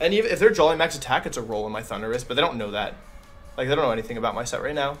 And even if they're Jolly Max attack, it's a roll in my Thunderous, but they don't know that. Like, they don't know anything about my set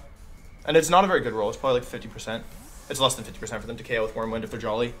right now. And it's not a very good roll, it's probably like 50%. It's less than 50% for them to KO with Wormwind if they're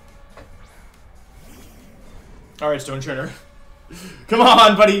Jolly. Alright, Stonejourner. Come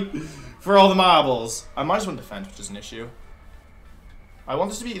on, buddy! For all the marbles. I might as well defend, which is an issue. I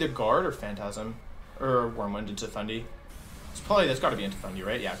want this to be either Guard or Phantasm. Or Wormwind into Thundy. That's gotta be into Thundy,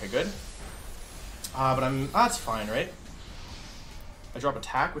 right? Yeah, okay, good. That's fine, right? I drop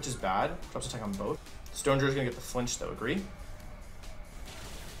attack, which is bad. Drops attack on both. Stonejourner's gonna get the flinch though, agree?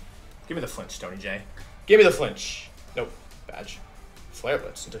 Give me the flinch, Stony J. Give me the flinch. Nope, badge. Flare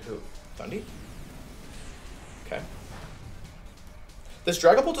Blitz into who? Thundy? Okay. This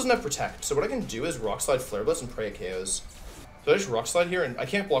Dragapult doesn't have Protect, so what I can do is Rock Slide Flare Blitz and pray it KOs. So I just Rock Slide here, and I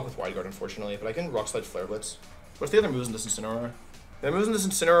can't block with Wide Guard, unfortunately, but I can Rock Slide Flare Blitz. What's the other moves in this Incineroar? The other moves in this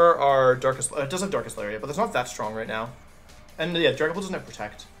Incineroar are Darkest... it does have Darkest Lariat, but that's not that strong right now. And yeah, Dragapult doesn't have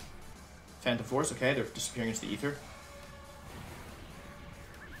Protect. Phantom Force, okay, they're disappearing into the ether.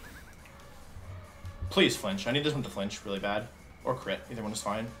 Please flinch. I need this one to flinch really bad. Or crit, either one is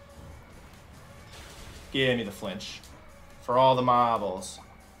fine. Give me the flinch. For all the marbles.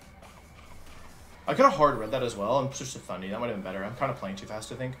 I could have hard read that as well and switched to Thundy. That might have been better. I'm kind of playing too fast,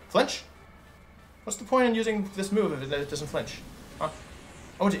 I think. Flinch? What's the point in using this move if it doesn't flinch? Huh?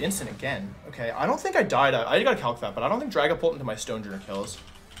 Oh, to instant again. Okay, I don't think I died. I got to calc that, but I don't think Dragapult into my Stonejourner kills.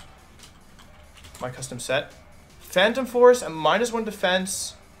 My custom set. Phantom Force and -1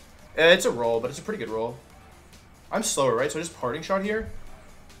 defense. It's a roll, but it's a pretty good roll. I'm slower, right? So just parting shot here.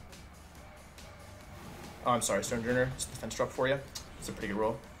 Oh, I'm sorry, Stonejourner. It's a defense drop for you. It's a pretty good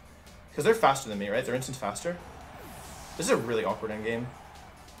roll. Because they're faster than me, right? They're instant faster. This is a really awkward endgame.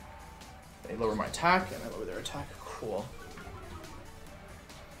 They lower my attack, and I lower their attack. Cool.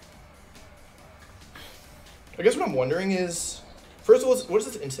 I guess what I'm wondering is, first of all, what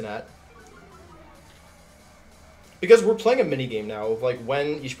is this instant at? Because we're playing a mini game now of like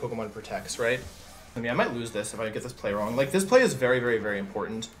when each Pokemon protects, right? I mean, I might lose this if I get this play wrong. Like, this play is very, very, very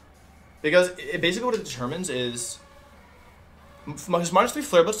important. Because it basically what it determines is -3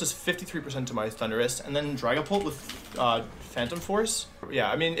 Flare Blitz does 53% to my Thunderous, and then Dragapult with Phantom Force.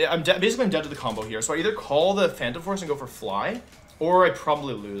 Yeah, I mean, basically I'm dead to the combo here. So I either call the Phantom Force and go for Fly, or I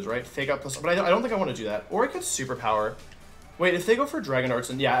probably lose, right? Fake Out plus, but I don't think I want to do that. Or I could Superpower. Wait, if they go for Dragon Darts,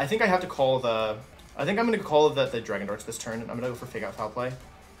 then yeah, I think I have to call the... I think I'm going to call the Dragon Darts this turn. I'm going to go for Fake Out Foul Play.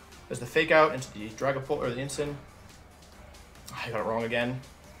 There's the Fake Out into the Dragapult, or the Instant. I got it wrong again.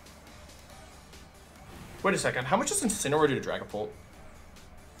 Wait a second, how much does Incineroar do to Dragapult?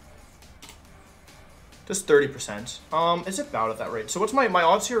 Just 30%. It's about at that rate. So what's my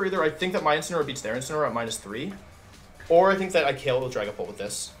odds here? Either I think that my Incineroar beats their Incineroar at -3, or I think that I kill with Dragapult with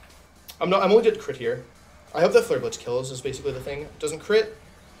this. I'm only good crit here. I hope that Flare Blitz kills is basically the thing. Doesn't crit.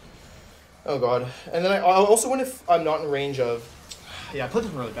 Oh god. And then I'll also win if I'm not in range of... Yeah, I played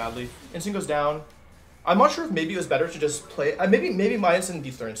this one really badly. Instant goes down. I'm not sure if maybe it was better to just play... maybe my Instant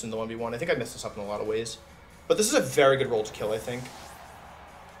beats their Instant in the 1v1. I think I messed this up in a lot of ways. But this is a very good roll to kill, I think.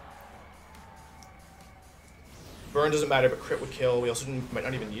 Burn doesn't matter, but crit would kill. We also might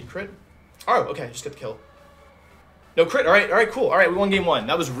not even need crit. Oh, okay, just get the kill. No crit, alright, cool. Alright, we won game 1.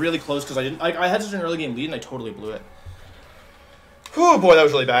 That was really close because I had such an early game lead and I totally blew it. Oh boy, that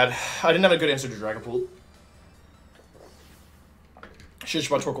was really bad. I didn't have a good answer to Dragapult. Should've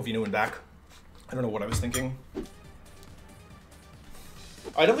brought Torkoal Vino and back. I don't know what I was thinking.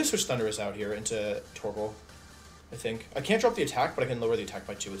 I definitely switch Thunderous out here into Torkoal, I think. I can't drop the attack, but I can lower the attack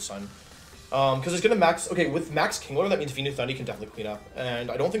by 2 with Sun. Because it's going to max... Okay, with max Kingler, that means Vino Thundy can definitely clean up. And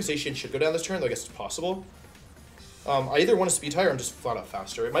I don't think Zacian should go down this turn, though I guess it's possible. I either want a speed tie or I'm just flat out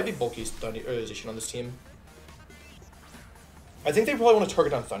faster. It might be bulky Thundy, or Zacian on this team. I think they probably want to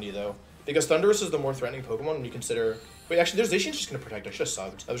target on Thundy, though. Because Thunderous is the more threatening Pokemon when you consider... Wait, actually, there's Zacian's just going to protect. I should have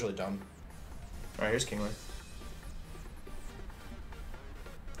subbed. That was really dumb. Alright, here's Kingler.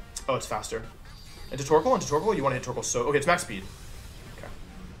 Oh, it's faster. Into Torkoal? You want to hit Torkoal so... Okay, it's max speed. Okay.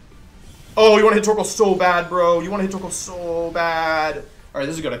 Oh, you want to hit Torkoal so bad, bro. You want to hit Torkoal so bad. Alright,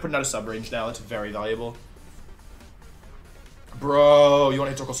 this is good. I put it out of sub range now. It's very valuable. Bro, you want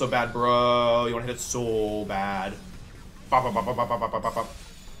to hit Torkoal so bad, bro. You want to hit it so bad. Bop, bop, bop, bop, bop, bop, bop, bop.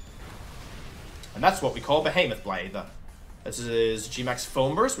 And that's what we call Behemoth Blade. This is G-Max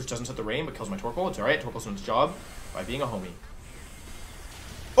Foam Burst, which doesn't set the rain, but kills my Torkoal. It's alright. Torkoal's doing its job by being a homie.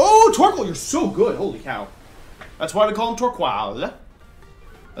 Oh, Torkoal, you're so good. Holy cow. That's why we call him Torkoal.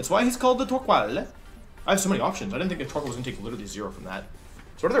 That's why he's called the Torkoal. I have so many options. I didn't think the Torkoal was going to take literally 0 from that.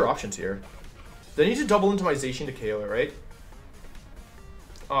 So what are their options here? They need to double into my Zacian to KO it, right?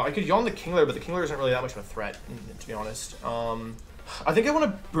 I could yawn the Kingler, but the Kingler isn't really that much of a threat, to be honest. I think I want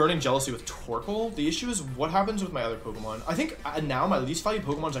to Burning Jealousy with Torkoal. The issue is what happens with my other Pokemon. I think now my least valued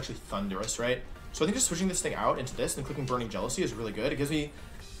Pokemon is actually Thundurus, right? So I think just switching this thing out into this and clicking Burning Jealousy is really good. It gives me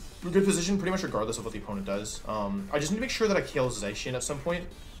a good position pretty much regardless of what the opponent does. I just need to make sure that I kill Zacian at some point.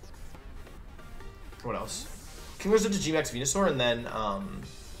 What else? Kingler's dead to G-Max Venusaur, and then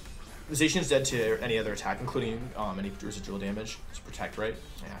Zacian's dead to any other attack, including any residual damage. It's Protect, right?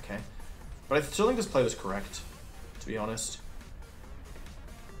 Yeah, okay. But I still think this play was correct, to be honest.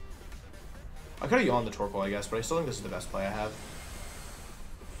 I could have yawned the Torkoal, I guess, but I still think this is the best play I have.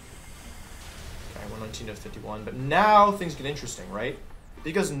 Okay, 119 to 51. But now things get interesting, right?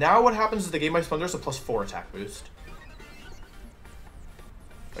 Because now what happens is they gave my Thundurus a +4 attack boost.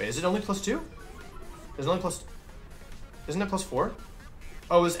 Wait, is it only +2? Is it only Isn't it +4?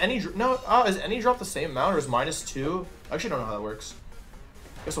 Oh, is any is any drop the same amount, or is -2? I actually don't know how that works.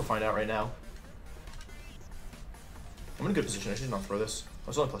 Guess we'll find out right now. I'm in a good position. I should not throw this. Oh,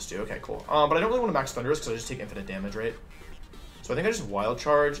 it's only +2. Okay, cool. But I don't really want to max Thundurus because I just take infinite damage, right? So I think I just Wild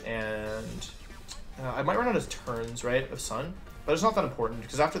Charge, and I might run out of turns, right, of Sun. But it's not that important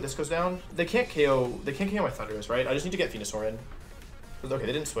because after this goes down, they can't KO my Thundurus, right? I just need to get Venusaur in. Okay,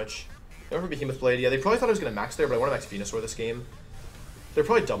 they didn't switch. They went for Behemoth Blade. Yeah, they probably thought I was gonna max there, but I want to max Venusaur this game. They're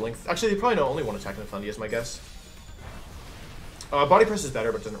probably doubling. Actually, they probably know only one attack in the Thundy is my guess. Body Press is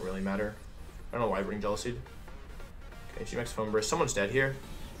better, but it doesn't really matter. I don't know why I bring Jealousy. Okay, G-Max Foam Burst. Someone's dead here.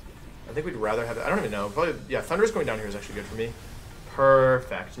 I think we'd rather have it. I don't even know. Probably, yeah, Thundurus going down here is actually good for me.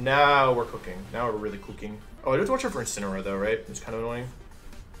 Perfect. Now we're cooking. Now we're really cooking. Oh, I do have to watch out for Incineroar, though, right? It's kind of annoying.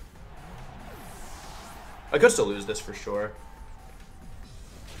 I could still lose this for sure.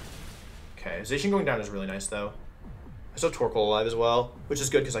 Okay, Zacian going down is really nice, though. I still have Torkoal alive as well, which is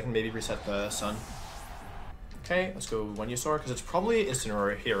good because I can maybe reset the Sun. Okay, let's go Venusaur, because it's probably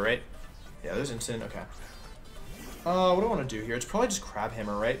Incineroar here, right? Yeah, there's Incin. Okay. What do I want to do here? It's probably just Crab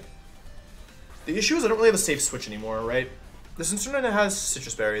Hammer, right? The issue is I don't really have a safe switch anymore, right? This instrument has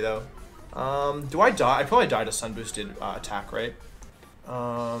Citrus Berry, though. Do I die? I probably died to Sun Boosted attack, right?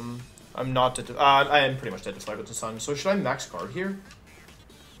 I'm not dead to, I am pretty much dead to Fire with the Sun. So should I max guard here?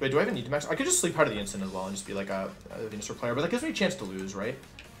 Wait, do I even need to max? I could just sleep out of the instant as well and just be like a Venusaur player, but that gives me a chance to lose, right?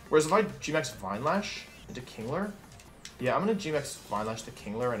 Whereas if I G-Max Vine Lash into Kingler, yeah, I'm gonna G-Max Vine Lash to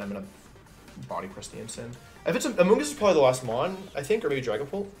Kingler and I'm gonna Body Press the instant. If it's Amoonguss is probably the last Mon, I think, or maybe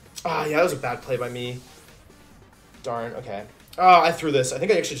Dragapult. Ah, yeah, that was a bad play by me. Darn, okay. I threw this. I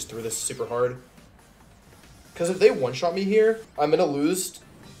think I actually just threw this super hard. Because if they one-shot me here, I'm gonna lose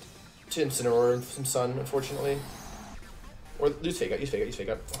to Incineroar and some Sun, unfortunately. Or use Fake Out, use Fake Out, use Fake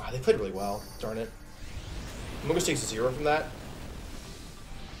Out. Ah, they played really well. Darn it. Amoonguss takes a 0 from that.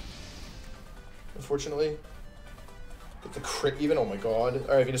 Unfortunately. Get the crit even, oh my god.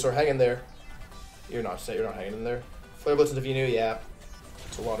 Alright, Venusaur, hang in there. You're not hanging in there. Flare Blitz into Venu, yeah.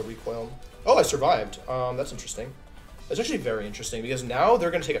 It's a lot of recoil. Oh, I survived. That's interesting. That's actually very interesting because now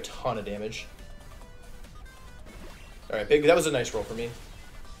they're gonna take a ton of damage. Alright, big, that was a nice roll for me.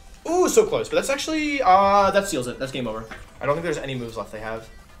 Ooh, so close, but that's actually, that seals it. That's game over. I don't think there's any moves left they have.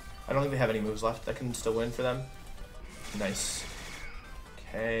 I don't think they have any moves left that can still win for them. Nice.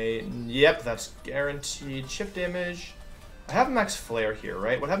 Okay, yep, that's guaranteed chip damage. I have max flare here,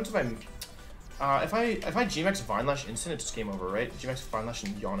 right? What happens if if I G-Max Vine Lash instant, it's just game over, right? G-Max Vine Lash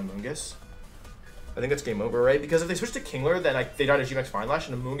and Yawn Amoonguss. I think that's game over, right? Because if they switch to Kingler, then they die to G-Max Vine Lash,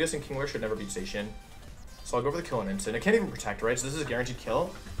 and Amoonguss and Kingler should never beat Zacian. So I'll go for the kill on instant. I can't even protect, right? So this is a guaranteed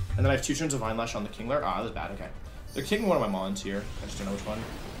kill. And then I have 2 turns of Vine Lash on the Kingler. Ah, that was bad, okay. They're kicking one of my Mons here. I just don't know which one.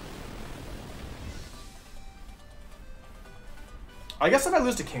 I guess if I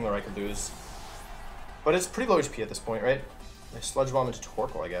lose to Kingler, I could lose. But it's pretty low HP at this point, right? I Sludge Bomb into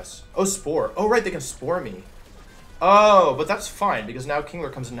Torkoal, I guess. Oh, Spore. Oh, right, they can Spore me. Oh, but that's fine, because now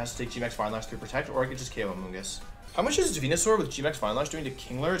Kingler comes in and has to take G-Max Vine Lash through Protect, or I could just KO Amoonguss. How much is Venusaur with G-Max Vine Lash doing to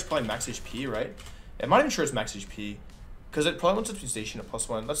Kingler? It's probably max HP, right? I'm not even sure it's max HP, because it probably wants to be stationed at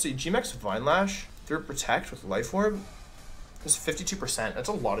 +1. Let's see, G-Max Vine Lash through Protect with Life Orb is 52%. That's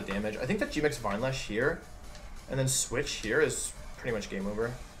a lot of damage. I think that G-Max Vine Lash here, and then Switch here is pretty much game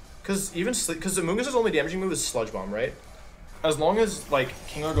over. Because Amoonguss's only damaging move is Sludge Bomb, right? as long as, like,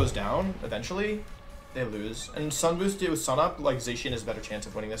 Kingler goes down, eventually, they lose. And Sun boosted with Sun up, like, Zacian has a better chance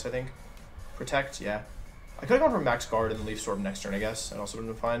of winning this, I think. Protect, yeah. I could have gone for Max Guard and then Leaf Storm next turn, I guess. That also would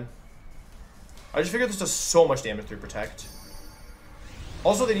have been fine. I just figured this does so much damage through Protect.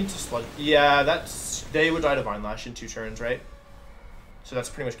 Also, they need to sludge. Yeah, that's... They would die Divine Lash in 2 turns, right? So that's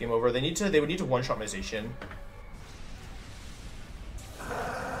pretty much game over. They would need to one-shot my Zacian.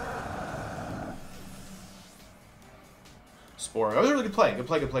 Spore. That was a really good play. Good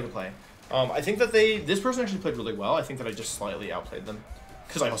play, good play, good play. I think that this person actually played really well. I think that I just slightly outplayed them.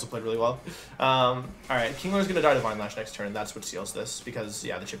 Because I also played really well. Alright, Kingler's going to die Divine Lash next turn, and that's what seals this. Because,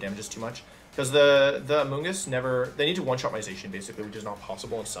 yeah, the chip damage is too much. Because the Amoonguss never... They need to one-shot my Zacian, basically, which is not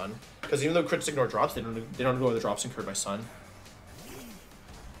possible in Sun. Because even though crits ignore drops, they don't ignore the drops incurred by Sun.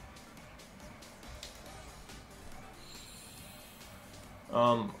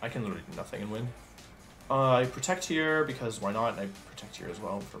 I can literally do nothing and win. I protect here because why not? And I protect here as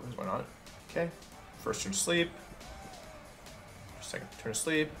well because why not? Okay. First turn sleep. Second turn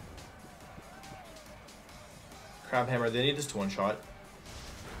sleep. Crab Hammer. They need this to one shot.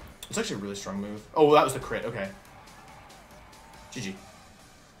 It's actually a really strong move. Oh, that was the crit. Okay. GG.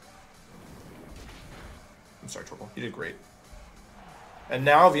 I'm sorry, Torkoal. You did great. And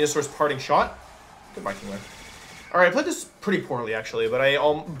now Venusaur's parting shot. Goodbye, Kingler. All right, I played this pretty poorly actually, but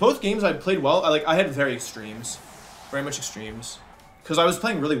both games I played well. I had very extremes, very much extremes, because I was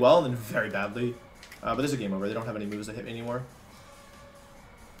playing really well and then very badly. But this is a game over. They don't have any moves that hit me anymore.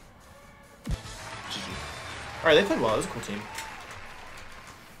 GG. All right, they played well. It was a cool team.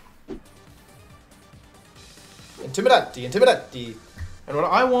 Intimidati. And what do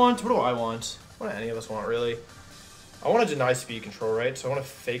I want? What do I want? What do any of us want really? I want to deny speed control, right? So I want to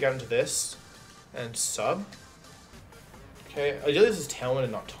fake out into this and sub. Okay, ideally this is Tailwind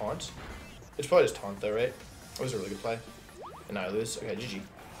and not Taunt. It's probably just Taunt though, right? That was a really good play. And now I lose. Okay, GG.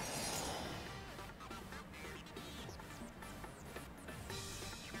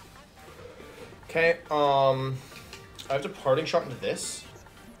 Okay, I have to Parting Shot into this.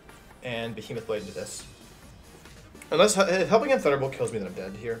 And Behemoth Blade into this. Unless Helping Hand Thunderbolt kills me, then I'm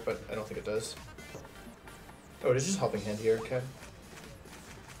dead here, but I don't think it does. Oh, it is just Helping Hand here, okay.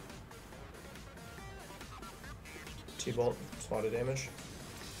 T-Bolt, it's a lot of damage.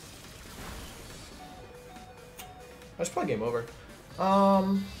 That's probably game over.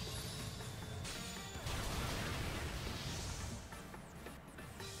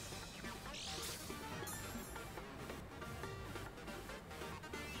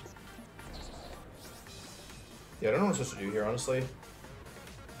 Yeah, I don't know what I'm supposed to do here, honestly.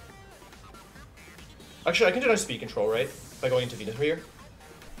 Actually, I can deny speed control, right? By going into Venus here.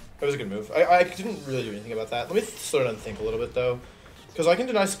 That was a good move. I didn't really do anything about that. Let me slow down and think a little bit, though. Because I can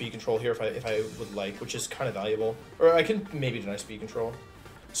deny speed control here if I would like, which is kind of valuable. Or I can maybe deny speed control.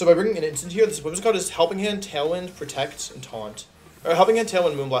 So by bringing an instant here, this what called is Helping Hand, Tailwind, Protect, and Taunt. Or Helping Hand,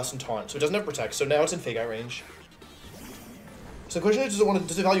 Tailwind, Moonblast, and Taunt. So it doesn't have Protect, so now it's in Fake Out range. So the question is,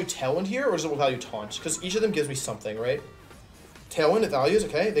 does it value Tailwind here, or does it value Taunt? Because each of them gives me something, right? Tailwind, it values,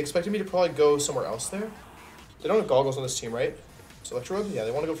 okay. They expected me to probably go somewhere else there. They don't have goggles on this team, right? So Electrode? Yeah,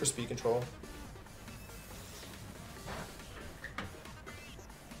 they want to go for speed control.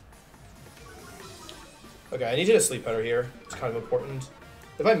 Okay, I need to get a sleep better here. It's kind of important.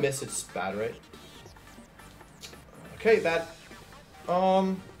 If I miss, it's bad, right? Okay, bad.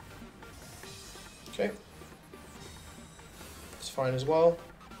 Okay. It's fine as well.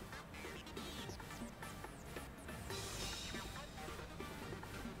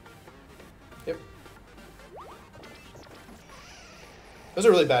 Yep. That was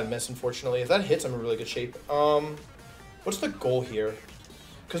a really bad miss, unfortunately. If that hits, I'm in really good shape. What's the goal here?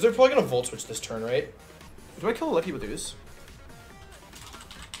 Because they're probably going to Volt Switch this turn, right? Do I kill a Lucky with Ooze?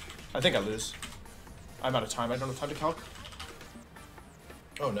 I think I lose. I'm out of time. I don't have time to calc.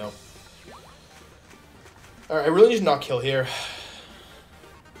 Oh, no. Alright, I really need to not kill here.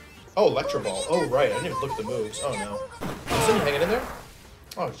 Oh, Electro Ball. Oh, right. I didn't even look at the moves. Oh, no. Is someone hanging in there?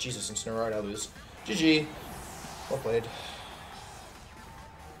 Oh, Jesus. Incinerate. I lose. GG. Well played.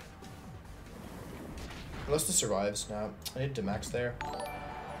 Unless this survives. Nah. I need to max there.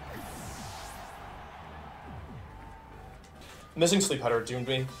 Missing Sleep Powder doomed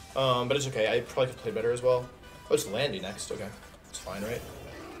me. But it's okay. I probably could play better as well. Oh, it's Landy next. Okay. It's fine, right?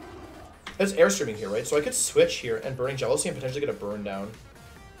 It's Airstreaming here, right? So I could switch here and Burning Jealousy and potentially get a burn down.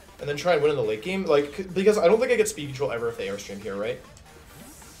 And then try and win in the late game. Like, because I don't think I get speed control ever if they Airstream here, right?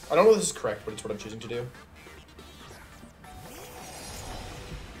 I don't know if this is correct, but it's what I'm choosing to do.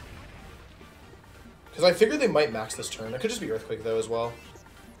 Because I figured they might max this turn. It could just be Earthquake, though, as well.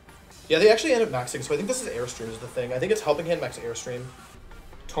 Yeah, they actually end up maxing, so I think this is Airstream is the thing. I think it's helping hand max Airstream.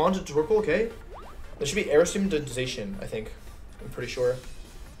 Taunt to Torkoal, okay. There should be Airstream to Zation, I think. I'm pretty sure.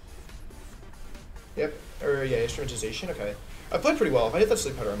 Yep. Or yeah, Airstream to Zation, okay. I played pretty well. If I hit that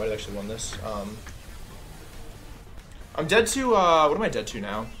Sleep Powder, I might have actually won this. I'm dead to, what am I dead to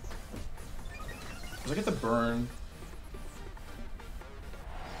now? Because I get the burn.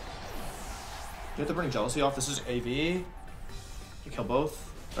 Get the Burning Jealousy off. This is AV. You kill both.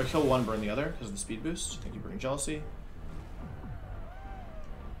 Or kill one, burn the other because of the speed boost. Thank you, Burning Jealousy.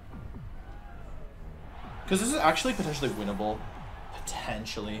 Because this is actually potentially winnable.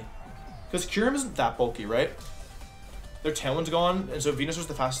 Potentially. Because Kyurem isn't that bulky, right? Their Tailwind's gone, and so Venusaur's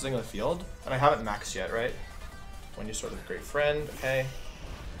the fastest thing on the field. And I haven't maxed yet, right? When you sort of great friend, okay.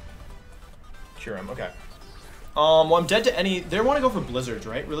 Kyurem, okay. Well, I'm dead to any. They want to go for Blizzards,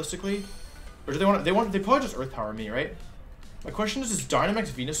 right? Realistically, or do they want? They probably just Earth Power me, right? My question is Dynamax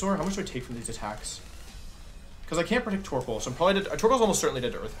Venusaur? How much do I take from these attacks? Because I can't predict Torkoal, so I'm probably dead. Torkoal's almost certainly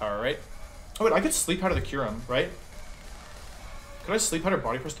dead to Earth Power, right? Oh wait, I could Sleep Powder the Kyurem, right? Could I Sleep Powder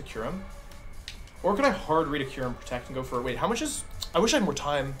Body Press the Kyurem? Or could I hard read a Kyurem Protect and go for wait? How much is? I wish I had more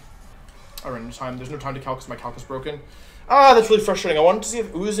time. I ran out of time. There's no time to calc because my calc is broken. Ah, that's really frustrating. I wanted to see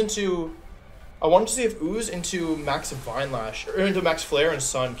if Ooze into. I wanted to see if Ooze into Max Vine Lash or into Max Flare and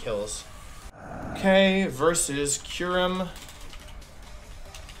Sun kills. Okay, versus Kyurem.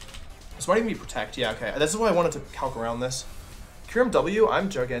 This might even be Protect. Yeah, okay. This is why I wanted to calc around this. Kyurem W. I'm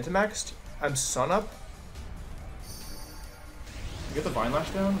Gigantamaxed. I'm Sun up. You get the Vine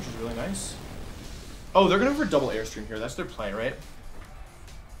Lash down, which is really nice. Oh, they're going for double Airstream here. That's their play, right?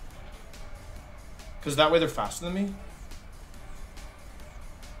 Because that way they're faster than me.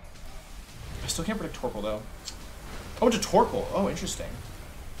 I still can't predict Torkoal, though. Oh, it's a Torkoal. Oh, interesting.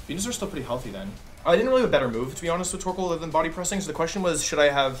 Venusaur are still pretty healthy, then. I didn't really have a better move, to be honest, with Torkoal other than body pressing. So the question was, should I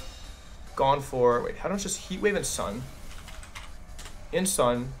have gone for... Wait, how do I just Heat Wave and Sun? In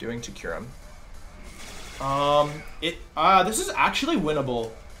Sun, doing to Kyurem. This is actually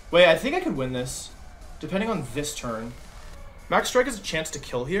winnable. Wait, I think I could win this. Depending on this turn. Max Strike has a chance to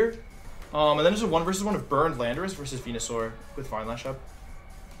kill here. And then there's a 1v1 of Burned Landorus versus Venusaur with Vine Lash up.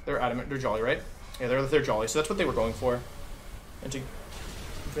 They're adamant. They're Jolly, right? Yeah, they're Jolly. So that's what they were going for. And to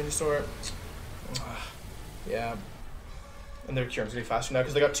Venusaur. Yeah. And their Kyurem's gonna be faster now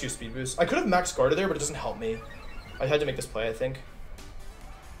because they got 2 speed boosts. I could have Max Guarded there, but it doesn't help me. I had to make this play, I think.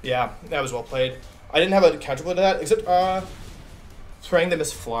 Yeah, that was well played. I didn't have a counterplay to that, except praying they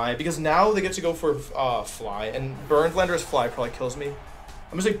miss Fly, because now they get to go for Fly, and Burned Landorus Fly probably kills me. I'm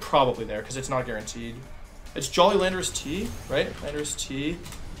gonna say probably there, because it's not guaranteed. It's Jolly Landorus T, right? Landorus T.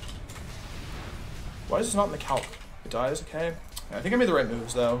 Why is this not in the calc? It dies, okay. I think I made the right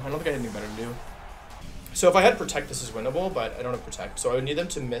moves, though. I don't think I had anything better to do. So if I had Protect, this is winnable, but I don't have Protect. So I would need them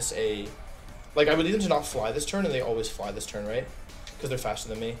to miss a... Like, I would need them to not fly this turn, and they always fly this turn, right? Because they're faster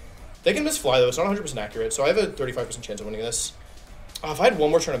than me. They can miss Fly, though. It's not 100% accurate, so I have a 35% chance of winning this. If I had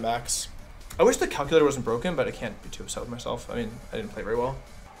one more turn of Max... I wish the calculator wasn't broken, but I can't be too upset with myself. I mean, I didn't play very well.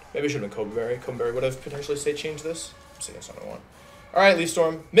 Maybe I should have been Kobe Berry. Kobe Berry would have potentially state changed this. So that's not what I want. Alright, Leaf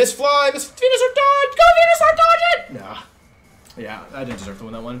Storm. Miss Fly! Miss Venusaur dodge! Go Venusaur, dodge it! Nah. Yeah, I didn't deserve to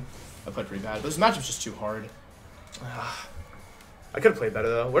win that one. I played pretty bad. This matchup's just too hard. I could have played better,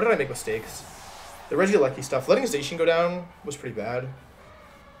 though. Where did I make mistakes? The Regieleki stuff. Letting Zation go down was pretty bad.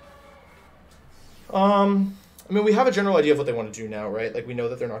 I mean, we have a general idea of what they want to do now, right? Like, we know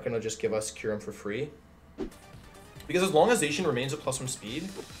that they're not going to just give us Kyurem for free. Because as long as Zation remains at +1 speed...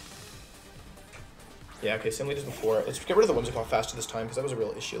 Yeah, okay, same lead as before. Let's get rid of the Whimsicott faster this time, because that was a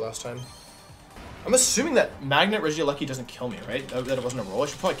real issue last time. I'm assuming that Magnet Regieleki doesn't kill me, right? That it wasn't a roll. I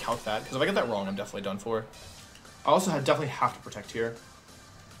should probably count that, because if I get that wrong, I'm definitely done for. I also definitely have to Protect here.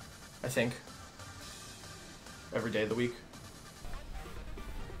 I think. Every day of the week.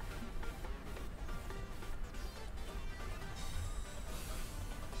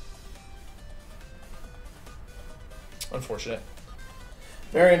 Unfortunate.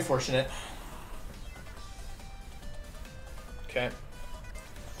 Very unfortunate. Okay.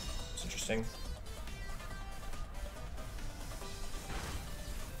 It's interesting.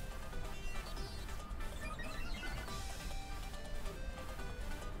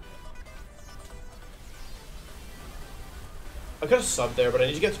 I could have subbed there, but I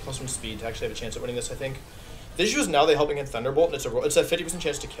need to get to +1 speed to actually have a chance at winning this, I think. The issue is now they helping hit Thunderbolt, and it's a 50%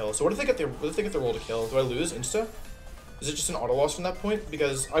 chance to kill. So what if they get the roll to kill? Do I lose insta? Is it just an auto loss from that point?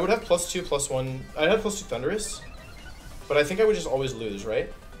 Because I would have +2, +1. I'd have +2 Thundurus, but I think I would just always lose,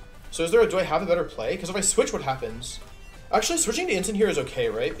 right? So do I have a better play? Because if I switch, what happens? Actually, switching to instant here is okay,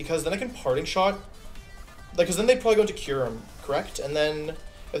 right? Because then I can Parting Shot. Like, because then they'd probably go into Kyurem, correct? And then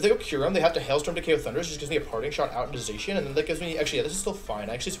If they go Curum, they have to Hailstorm to KO Thunders, which just gives me a parting shot out into Zacian, and then that gives me... Actually, yeah, this is still fine.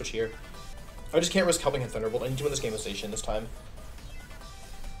 I actually switch here. I just can't risk helping him Thunderbolt. I need to win this game with Zacian this time.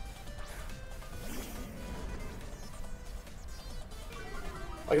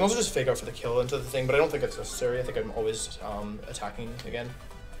 I can also just fake out for the kill into the thing, but I don't think it's necessary. I think I'm always attacking again.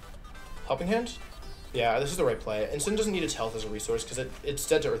 Helping Hand? Yeah, this is the right play. Instant doesn't need its health as a resource, because it's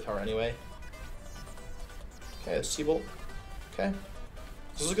dead to Earth Power anyway. Okay, it's T-Bolt. Okay.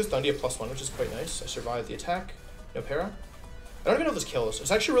 This is a good Thundy at +1, which is quite nice. I survived the attack. No para. I don't even know if this kills. It's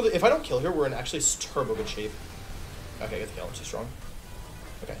actually really... If I don't kill here, we're in actually turbo good shape. Okay, I get the kill. I'm too strong.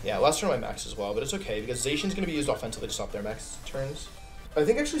 Okay, yeah, last turn I max as well, but it's okay, because Zacian's going to be used offensively to stop their max turns. I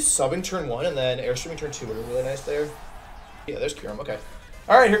think actually subbing turn 1 and then airstreaming turn 2 would be really nice there. Yeah, there's Kyurem. Okay.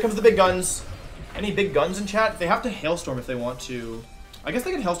 Alright, here comes the big guns. Any big guns in chat? They have to Hailstorm if they want to... I guess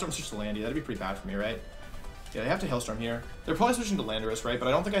they can Hailstorm switch to Landy. That'd be pretty bad for me, right? Yeah, they have to Hailstorm here. They're probably switching to Landorus, right? But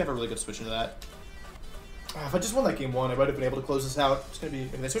I don't think I have a really good switch into that. If I just won that game 1, I might have been able to close this out. It's going to be...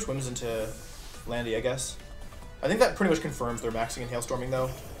 If they switch Wims into Landy, I guess. I think that pretty much confirms they're maxing and Hailstorming, though.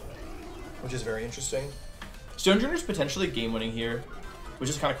 Which is very interesting. Stonedrenner's potentially game-winning here, which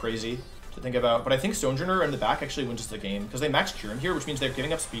is kind of crazy to think about. But I think Stonedrenner in the back actually wins the game, because they max Kyurem here, which means they're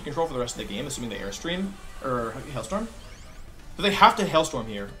giving up speed control for the rest of the game, assuming they Airstream, or Hailstorm. But they have to Hailstorm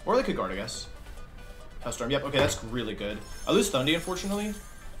here, or they could guard, I guess. Hailstorm, yep, okay, that's really good. I lose Thundy, unfortunately.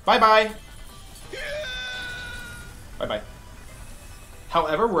 Bye-bye! Bye-bye.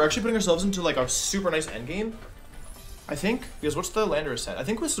 However, we're actually putting ourselves into, like, a super nice endgame, I think, because what's the Landorus set? I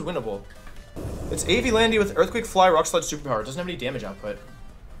think this is winnable. It's AV Landy with Earthquake, Fly, Rock Slide, Superpower. It doesn't have any damage output.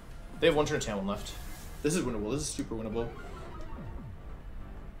 They have 1 turn of Talon left. This is winnable. This is super winnable.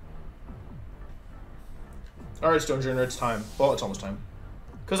 Alright, Stonedrenner, it's time. Well, it's almost time.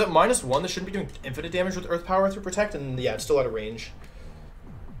 Because at -1, this shouldn't be doing infinite damage with Earth Power through Protect, and yeah, it's still out of range.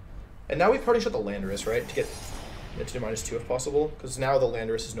 And now we party shot the Landorus, right? To get it to do -2 if possible, because now the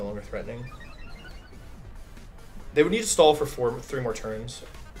Landorus is no longer threatening. They would need to stall for 3 more turns.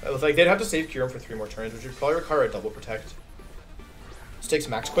 Like, they'd have to save Kyurem for 3 more turns, which would probably require a double Protect. This takes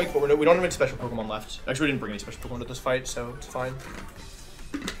Max Quake, but we don't have any special Pokemon left. Actually, we didn't bring any special Pokemon to this fight, so it's fine.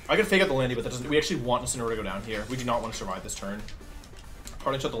 I can fake out the Landy, but that doesn't... We actually want Incineroar to go down here. We do not want to survive this turn.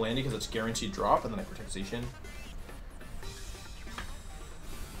 Party shot the Landy because it's guaranteed drop, and then I Protect Zacian.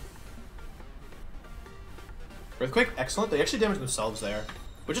 Earthquake, excellent. They actually damaged themselves there,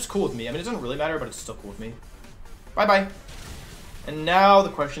 which is cool with me. I mean, it doesn't really matter, but it's still cool with me. Bye-bye. And now the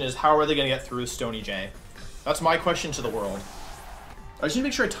question is, how are they going to get through Stony J? That's my question to the world. I just need to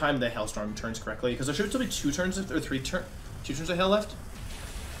make sure I time the Hailstorm turns correctly, because there should still be 2 turns, or 2 turns of hail left.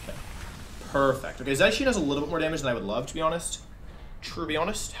 Okay. Perfect. Okay, Zacian has a little bit more damage than I would love, to be honest. To be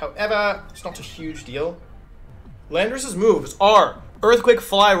honest. However, it's not a huge deal. Landorus's moves are Earthquake,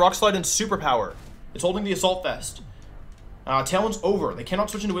 Fly, Rock Slide, and Superpower. It's holding the Assault Vest. Talon's over. They cannot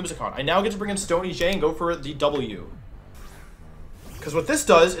switch into Whimsicott. I now get to bring in Stony J and go for the W. Because what this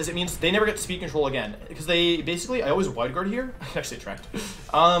does is it means they never get speed control again. Because they basically, I always wide guard here. Actually, attract.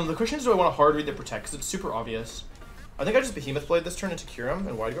 The question is, do I want to hard read the Protect? Because it's super obvious. I think I just Behemoth Blade this turn into Kyurem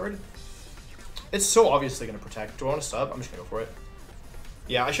and wide guard. It's so obviously going to Protect. Do I want to sub? I'm just going to go for it.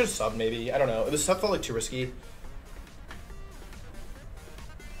 Yeah, I should have subbed maybe. I don't know. This sub felt like too risky.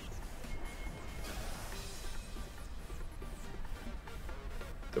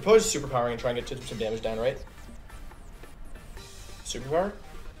 They're probably just superpowering and trying to get some damage down, right? Superpower?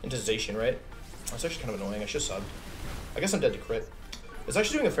 Into Zacian, right? That's actually kind of annoying. I should sub. I guess I'm dead to crit. It's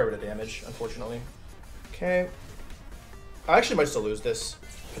actually doing a fair bit of damage, unfortunately. Okay. I actually might still lose this,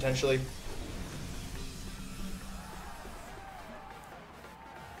 potentially.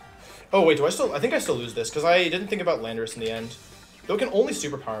 Oh, wait, do I still... I think I still lose this, because I didn't think about Landorus in the end. Though it can only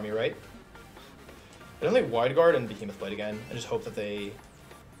superpower me, right? I don't think Wide Guard and Behemoth Blade again. I just hope that they...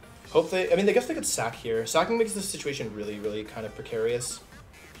 I mean, I guess they could sack here. Sacking makes this situation really, really kind of precarious.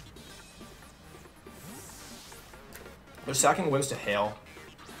 They're sacking Wims to Hail.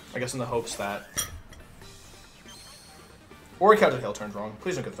 I guess in the hopes that... Or I counted Hail turns wrong.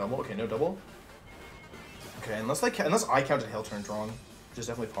 Please don't get the double. Okay, no double. Okay, unless I counted Hail turns wrong, which is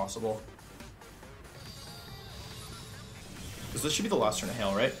definitely possible. Because this should be the last turn of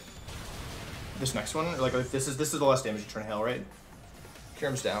Hail, right? This next one? Like this is the last damage turn of Hail, right?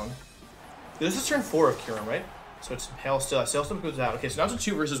 Kyurem's down. This is turn 4 of Kyurem, right? So it's Hail still. Hail still goes out. Okay, so now it's a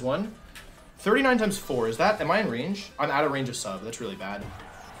 2 versus 1. 39 times 4. Is that... Am I in range? I'm out of range of sub. That's really bad.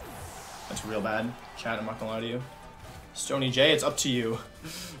 That's real bad. Chat, I'm not gonna lie to you. Stony J, it's up to you.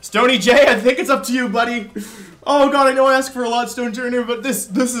 Stony J, I think it's up to you, buddy. Oh god, I know I ask for a lot, Stone Turner, but this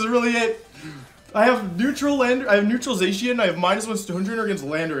is really it. I have neutral land. I have neutral Zacian. I have -1 Stone Drainer against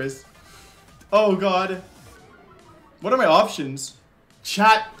Landorus. Oh god. What are my options?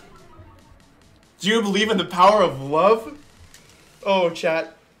 Chat. Do you believe in the power of love? Oh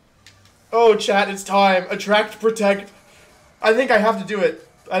chat. Oh chat, it's time. Attract, protect. I think I have to do it.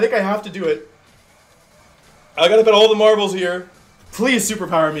 I think I have to do it. I gotta bet all the marbles here. Please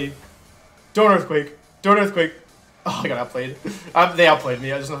superpower me. Don't earthquake. Don't earthquake. Oh, I got outplayed. They outplayed me.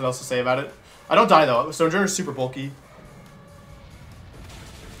 There's nothing else to say about it. I don't die though. Stone Drainer is super bulky.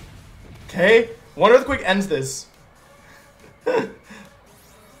 Okay. One earthquake ends this.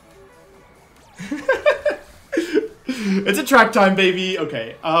 It's a track time, baby.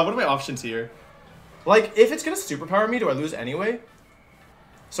 Okay. What are my options here? Like, if it's gonna superpower me, do I lose anyway?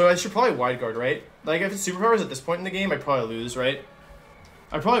 So I should probably wide guard, right? Like, if it's superpowers at this point in the game, I'd probably lose, right?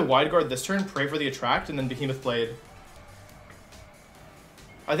 I'd probably wide guard this turn, pray for the attract, and then Behemoth Blade.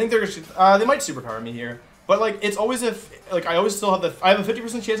 I think they're they might superpower me here. But, like, it's always if, like, I always still have I have a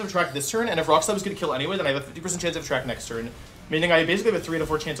 50% chance of attract this turn, and if Rock Slide was going to kill anyway, then I have a 50% chance of attract next turn. Meaning I basically have a 3 out of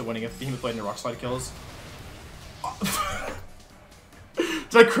 4 chance of winning if Behemoth Blade and Rock Slide kills.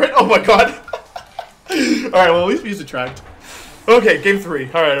 Did I crit? Oh my god. Alright, well, at least we used attract. Okay, game 3.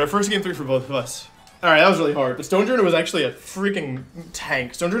 Alright, our first game 3 for both of us. Alright, that was really hard. But Stone Drainer was actually a freaking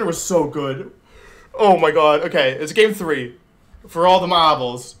tank. Stone Drainer was so good. Oh my god. Okay, it's game 3. For all the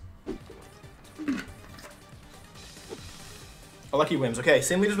marbles. Lucky whims. Okay,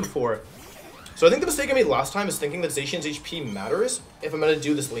 same lead as before. So I think the mistake I made last time is thinking that Zacian's HP matters if I'm going to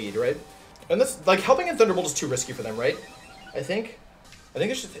do this lead, right? And that's, like, helping in Thunderbolt is too risky for them, right? I think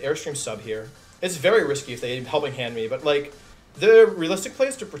it's just Airstream sub here. It's very risky if they helping hand me, but, like, the realistic play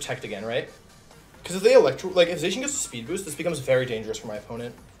is to protect again, right? Because if they like, if Zacian gets a speed boost, this becomes very dangerous for my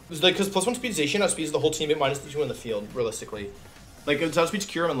opponent. Like, because +1 speed Zacian outspeeds the whole team at -2 in the field, realistically. Like, it outspeeds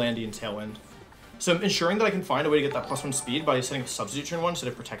Kyurem and Landy and Tailwind. So ensuring that I can find a way to get that +1 speed by setting a substitute turn 1 instead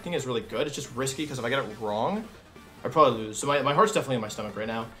of protecting is really good. It's just risky because if I get it wrong, I'd probably lose. So my heart's definitely in my stomach right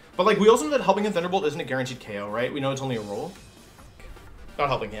now. But, like, we also know that helping in Thunderbolt isn't a guaranteed KO, right? We know it's only a roll. Not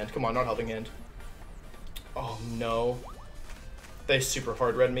helping hand. Come on, not helping hand. Oh, no. They super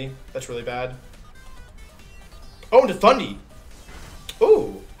hard read me. That's really bad. Oh, into Thundy.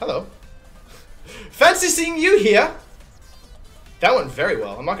 Ooh, hello. Fancy seeing you here. That went very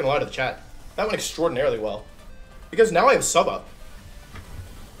well. I'm not going to lie to the chat. That went extraordinarily well. Because now I have sub up.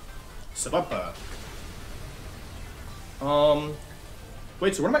 Sub up.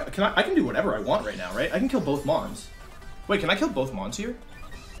 Wait, so what am I can do whatever I want right now, right? I can kill both Mons. Wait, can I kill both Mons here?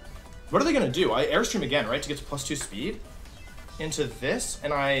 What are they going to do? I Airstream again, right? To get to +2 speed. Into this,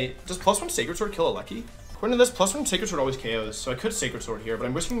 and does +1 Sacred Sword kill a Lucky? According to this, +1 Sacred Sword always KOs, so I could Sacred Sword here, but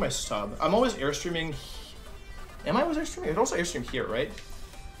I'm risking my sub. I'm always Airstreaming. Am I always Airstreaming? I could also Airstream here, right?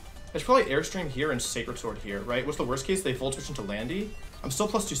 I should probably Airstream here and Sacred Sword here, right? What's the worst case? They full switch into Landy. I'm still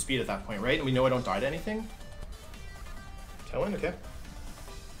 +2 speed at that point, right? And we know I don't die to anything. Tailwind, okay.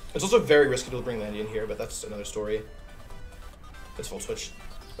 It's also very risky to bring Landy in here, but that's another story. It's full switch.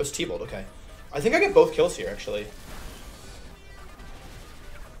 Oh, it's T-Bolt, okay. I think I get both kills here, actually.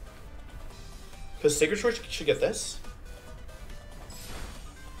 Because Sacred Sword should get this.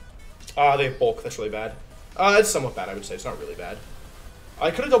 They have bulk. That's really bad. It's somewhat bad, I would say. It's not really bad.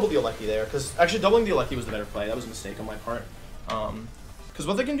 I could have doubled the Alecki there, because actually doubling the Alecki was the better play. That was a mistake on my part. Because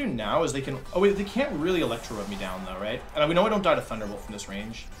what they can do now is they can... Oh, wait, they can't really Electro Web me down, though, right? And we know I don't die to Thunderbolt from this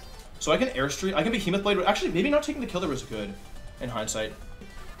range. So I can Airstream... I can Behemoth Blade... Actually, maybe not taking the kill there was good, in hindsight.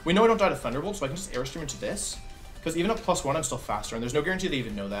 We know I don't die to Thunderbolt, so I can just Airstream into this. Because even at +1, I'm still faster, and there's no guarantee they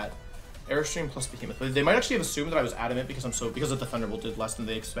even know that. Airstream plus Behemoth. They might actually have assumed that I was adamant because because of the Thunderbolt did less than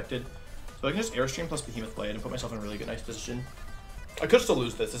they expected. So I can just Airstream plus Behemoth Blade and put myself in a really good, nice position. I could still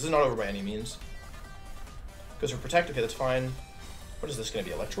lose this. This is not over by any means. Because for Protect, okay, that's fine. What is this going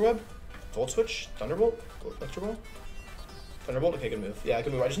to be? Electro Web? Volt Switch? Thunderbolt? Electro Ball? Thunderbolt? Okay, good move. Yeah, I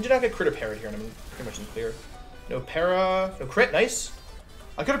can move. I just need to not get crit or parry here, and I'm pretty much in clear. No para. No crit. Nice.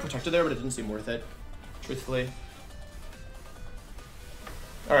 I could have protected there, but it didn't seem worth it. Truthfully.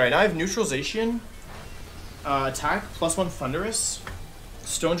 Alright, now I have Neutralization. Attack. +1 Thunderous.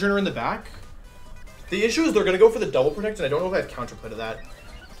 Stone Drainer in the back. The issue is they're going to go for the double protect, and I don't know if I have counterplay to that.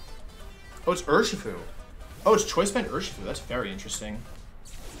 Oh, it's Urshifu. Oh, it's Choice Band Urshifu. That's very interesting.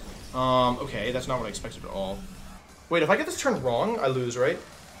 Okay, that's not what I expected at all. Wait, if I get this turn wrong, I lose, right?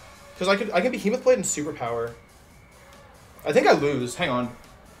 Because I can Behemoth Blade and Superpower. I think I lose. Hang on.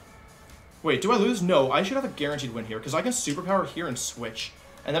 Wait, do I lose? No, I should have a guaranteed win here, because I can Superpower here and switch.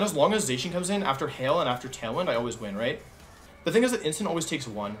 And then as long as Zacian comes in after Hail and after Tailwind, I always win, right? The thing is that Instant always takes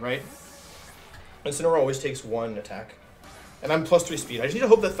 1, right? Incineroar always takes 1 attack. And I'm +3 speed. I just need to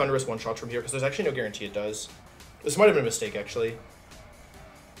hope that Thunderous one-shots from here, because there's actually no guarantee it does. This might have been a mistake, actually.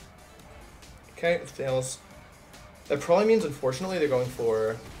 Okay, it fails. That probably means, unfortunately, they're going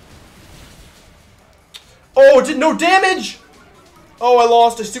for... Oh, it did no damage! Oh, I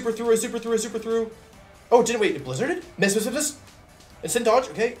lost. I super threw. Oh, it didn't. Wait, it blizzarded? Miss. Instant dodge?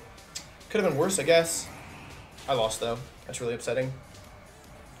 Okay. Could have been worse, I guess. I lost, though. That's really upsetting.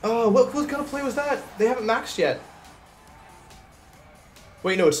 Oh, what kind of play was that? They haven't maxed yet.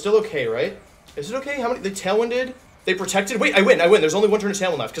 Wait, no, it's still okay, right? Is it okay? How many? They tailwinded? They protected? Wait, I win. There's only one turn of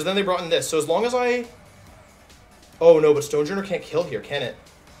tailwind left, because then they brought in this. So as long as I... Oh, no, but Stonejourner can't kill here, can it?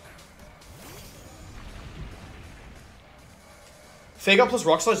 Fake Out plus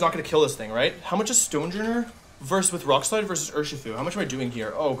Rock Slide is not going to kill this thing, right? How much is Stonejourner with Rock Slide versus Urshifu? How much am I doing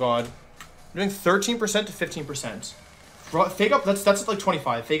here? Oh, God. I'm doing 13% to 15%. Fake Out, that's like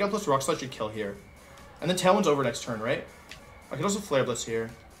 25. Fake Out plus Rock Slide should kill here. And then Tailwind's over next turn, right? I could also Flare Blitz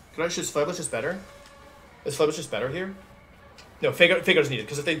here. Is Flare Blitz just better? Is Flare Blitz just better here? No, Fake Out is needed,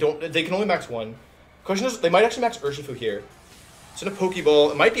 because if they don't, they can only max one. Question is, they might actually max Urshifu here. Instead of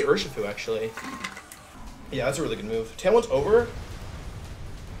Pokeball, it might be Urshifu, actually. Yeah, that's a really good move. Tailwind's over.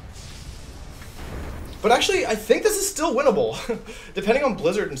 But actually, I think this is still winnable, depending on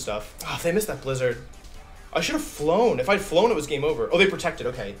Blizzard and stuff. Oh, if they missed that Blizzard. I should have flown. If I'd flown, it was game over. Oh, they protected.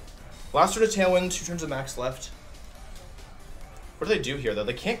 Okay. Last turn of Tailwind, 2 turns of max left. What do they do here, though?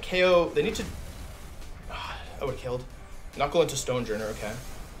 They can't KO. They need to... Oh, I would have killed. Knuckle into Stonejourner. Okay.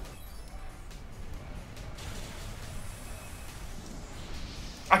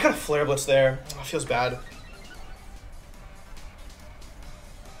 I could have Flare Blitz there. Oh, it feels bad.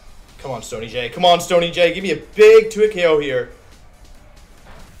 Come on, Stony J. Come on, Stony J. Give me a big 2-hit KO here.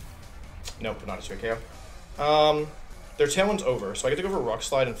 Nope, not a 2-hit KO. Their Tailwind's over, so I get to go for Rock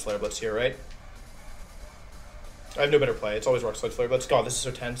Slide and Flare Blitz here, right? I have no better play. It's always Rock Slide, Flare Blitz. God, this is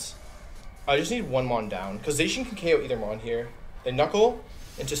so tense. I just need one Mon down, because Zacian can KO either Mon here. They Knuckle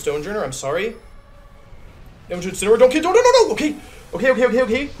into Stonejourner. I'm sorry. No, Incineroar, don't kill. No. Okay. Who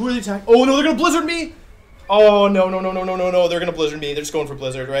are they attacking? Oh, no, they're going to Blizzard me. Oh, no. They're going to Blizzard me. They're just going for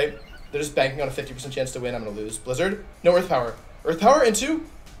Blizzard, right? They're just banking on a 50% chance to win. I'm going to lose. Blizzard. No, Earth Power. Earth Power into...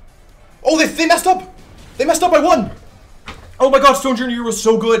 Oh, they messed up. They messed up. I won. Oh, my God. Stonejourner was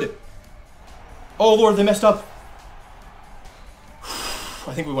so good. Oh, Lord. They messed up.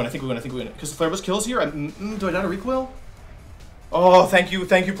 I think we win. Because the Flare Blitz kills here. Do I not a recoil? Oh, thank you.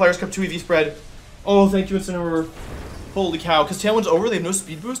 Players Cup 2 EV spread. Oh, thank you, Incineroar. Holy cow. Because Tailwind's over. They have no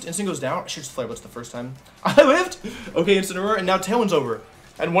speed boost. Instant goes down. I should just Flare Blitz the first time. I lived. Okay, Incineroar. And now Tailwind's over.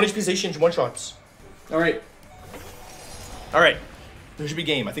 And 1 HP Zacian, 1-shots. Alright. There should be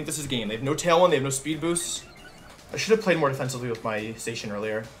game. I think this is game. They have no Tailwind. They have no speed boosts. I should have played more defensively with my Zacian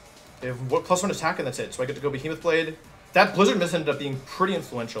earlier. They have +1 attack, and that's it. So I get to go Behemoth Blade. That Blizzard miss ended up being pretty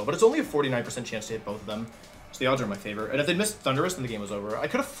influential, but it's only a 49% chance to hit both of them. So the odds are in my favor. And if they missed Thunderous, then the game was over. I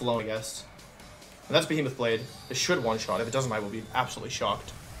could have flown, I guess. And that's Behemoth Blade. It should one-shot. If it doesn't, I will be absolutely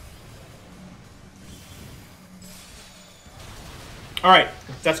shocked. Alright,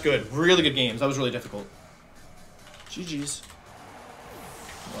 that's good. Really good games. That was really difficult. GG's.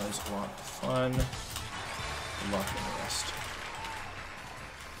 Was a lot of fun. Good luck in the rest.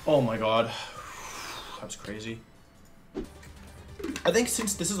 Oh my god. That was crazy. I think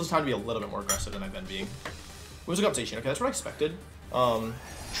since this is the time to be a little bit more aggressive than I've been being. What was it got Zacian? Okay, that's what I expected.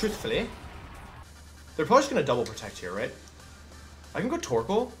 Truthfully, they're probably just gonna double protect here, right? I can go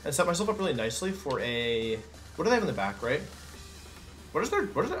Torkoal and set myself up really nicely for a... What do they have in the back, right? What is their...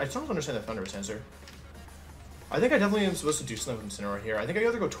 I still don't understand the Thunderous answer. I think I definitely am supposed to do something with Incineroar here. I think I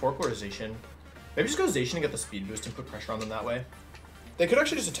either go Torkoal or Zacian. Maybe just go Zacian and get the speed boost and put pressure on them that way. They could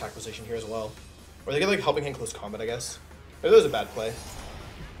actually just attack with Zacian here as well. Or they get like Helping Hand Close Combat, I guess. Maybe that was a bad play.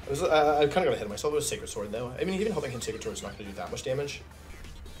 It was, I kind of got ahead of myself. It was Sacred Sword though. I mean, even Helping Hand Sacred Sword is not going to do that much damage.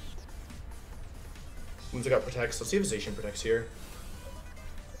 Moves I got protects. Let's see if Zacian protects here.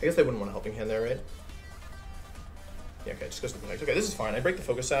 I guess they wouldn't want a Helping Hand there, right? Yeah, okay, just goes to protect. Okay, this is fine. I break the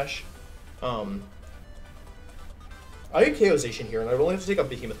Focus Sash. I get KO Zacian here, and I would only have to take out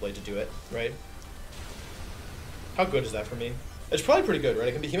Behemoth Blade to do it, right? How good is that for me? It's probably pretty good, right?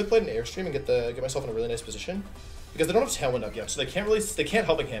 I can Behemoth Blade and Airstream and get myself in a really nice position. Because they don't have Tailwind up yet, so they can't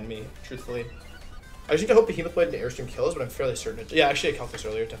Helping Hand me, truthfully. I just need to hope Behemoth Blade and Airstream kills, but I'm fairly certain yeah, actually I calculated this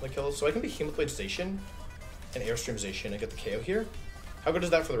earlier, it definitely kills. So I can Behemoth Blade Zacian and Airstream Zacian and get the KO here. How good is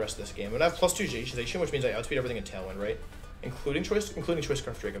that for the rest of this game? I'm gonna have +2 Zacian, which means I outspeed everything in Tailwind, right? Including Choice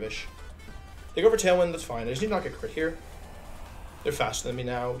Scarf Dracovish. They go for Tailwind, that's fine. I just need to not get crit here. They're faster than me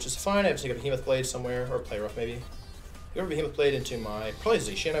now, which is fine. I have to take a Behemoth Blade somewhere, or Play Rough maybe. Go for Behemoth Blade into my, probably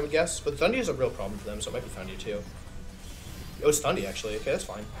Zacian, I would guess. But Thundy is a real problem for them, so it might be Thundy too. Oh, it's Thundy, actually. Okay, that's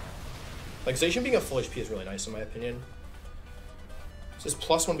fine. Like, Zacian being a full HP is really nice, in my opinion. This is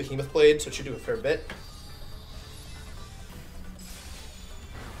 +1 Behemoth Blade, so it should do a fair bit.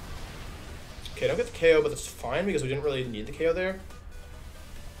 Okay, don't get the KO, but that's fine because we didn't really need the KO there.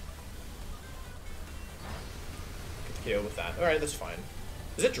 Get the KO with that. Alright, that's fine.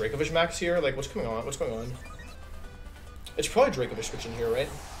 Is it Dracovish max here? Like, what's going on? What's going on? It's probably Dracovish switching here, right?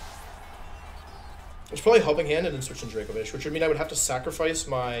 It's probably Helping Hand and then switching Dracovish, which would mean I would have to sacrifice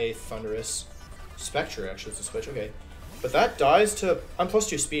my Thunderous Spectre, actually, to switch. Okay. But that dies to... I'm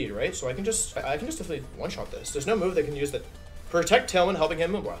 +2 speed, right? So I can just definitely one-shot this. There's no move they can use that... Protect, Tailwind, Helping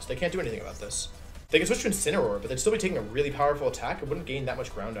Hand, Moonblast. They can't do anything about this. They can switch to Incineroar, but they'd still be taking a really powerful attack. It wouldn't gain that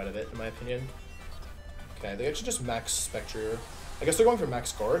much ground out of it, in my opinion. Okay, they actually just max Spectre. I guess they're going for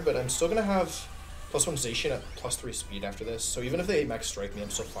max Guard, but I'm still going to have +1 Zacian at +3 speed after this. So even if they max Strike me, I'm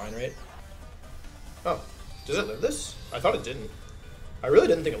still fine, right? Oh, does it live this? I thought it didn't. I really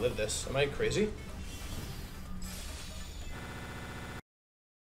didn't think it lived this. Am I crazy?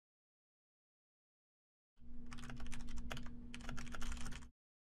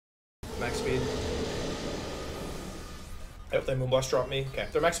 Max speed. I hope they Moonblast drop me. Okay,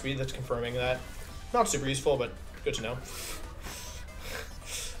 they're max speed, that's confirming that. Not super useful, but good to know.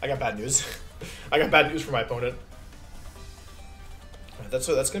 I got bad news. I got bad news for my opponent. That's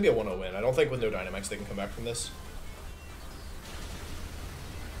gonna be a 1-0 win. I don't think with no Dynamax they can come back from this.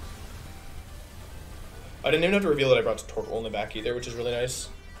 I didn't even have to reveal that I brought Torkoal in the back either, which is really nice.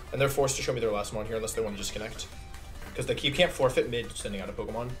 And they're forced to show me their last mon here unless they want to disconnect. Because you can't forfeit mid sending out a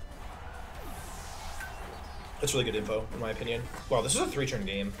Pokemon. That's really good info, in my opinion. Wow, this is a 3-turn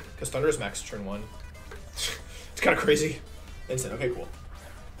game, because Thunder is max turn 1. It's kind of crazy. Instant, okay, cool.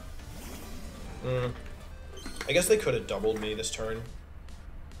 I guess they could have doubled me this turn.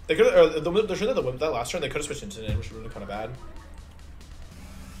 They could have, that last turn, they could have switched Instant in, which would have been kind of bad.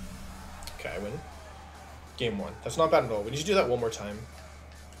 Okay, I win. Game 1. That's not bad at all. We need to do that one more time.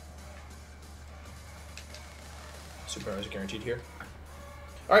 Superpowers are guaranteed here.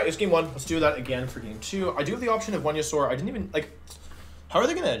 Alright, it's game 1. Let's do that again for game 2. I do have the option of Venusaur. I didn't even, like... How are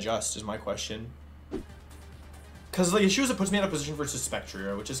they going to adjust is my question. Because the issue is it puts me in a position versus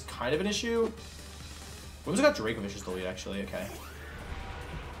Spectre, which is kind of an issue. Women's got Dracovish as the lead, actually. Okay.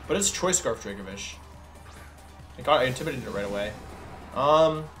 But it's Choice Scarf Dracovish. I intimidated it right away.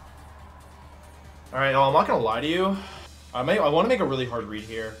 Alright, well, I'm not going to lie to you. I want to make a really hard read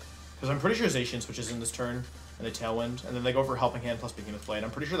here. Because I'm pretty sure Zacian switches in this turn. And they Tailwind, and then they go for Helping Hand plus Behemoth Blade.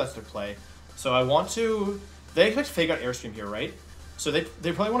 I'm pretty sure that's their play. So I want to... They expect Fake Out Airstream here, right? So they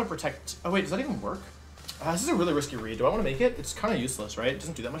probably want to protect... Oh wait, does that even work? This is a really risky read. Do I want to make it? It's kind of useless, right? It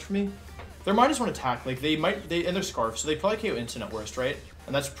doesn't do that much for me. Their Midas won't attack. Like, and they're Scarf, so they probably KO Instant at worst, right?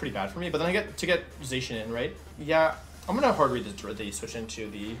 And that's pretty bad for me. But then I get to get Zacian in, right? Yeah, I'm going to hard read this. They switch into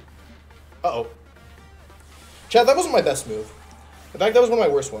the... Uh-oh. Chad, that wasn't my best move. In fact, that was one of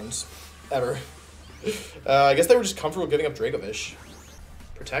my worst ones. Ever. I guess they were just comfortable giving up Dracovish.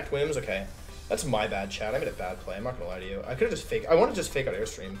 Protect Whims, okay. That's my bad, Chad. I made a bad play. I'm not gonna lie to you. I could have just I want to just fake out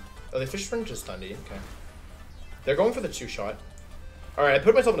Airstream. Oh, they Fish Sprint just Thundy. Okay. They're going for the 2-shot. Alright, I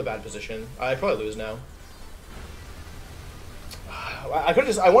put myself in a bad position. I probably lose now. I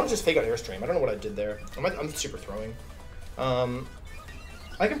want to just fake out Airstream. I don't know what I did there. I'm super throwing.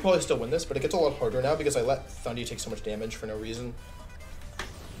 I can probably still win this, but it gets a lot harder now because I let Thundy take so much damage for no reason.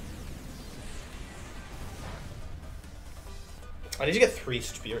 I need to get 3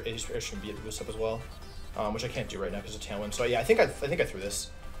 Airstream Beat boost up as well, which I can't do right now because of Tailwind. So yeah, I think I threw this.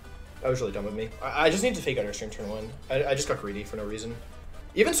 That was really dumb of me. I just need to fake out Airstream turn 1. I just got greedy for no reason.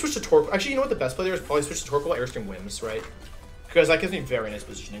 Even switch to Torkoal. Actually, you know what the best play there is? Probably switch to Torkoal, Airstream Whims, right? Because that gives me very nice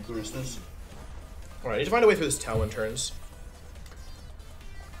positioning for this. Alright, I need to find a way through this Tailwind turns.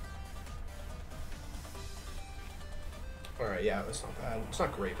 Alright, yeah, it's not bad. It's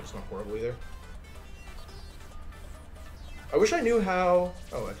not great, but it's not horrible either. I wish I knew how...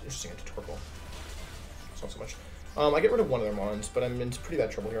 Oh, interesting, into Torkoal. It's not so much. I get rid of one of their mons, but I'm in pretty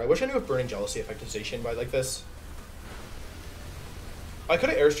bad trouble here. I wish I knew if Burning Jealousy affected Zacian by like this. I could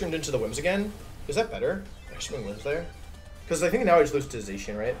have Airstreamed into the Whims again. Is that better? Airstreaming Whims there? Because I think now I just lose to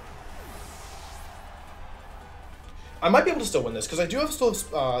Zacian, right? I might be able to still win this, because I do have still...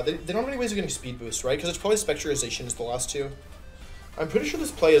 they don't have any ways of getting speed boost, right? Because it's probably Spectrization is the last two. I'm pretty sure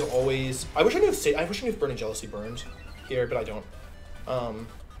this play is always... I wish I knew if Burning Jealousy burned here, but I don't.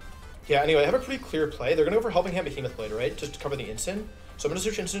 Yeah, anyway, I have a pretty clear play. They're going to go for Helping Hand Behemoth Blade, right? Just to cover the instant. So I'm going to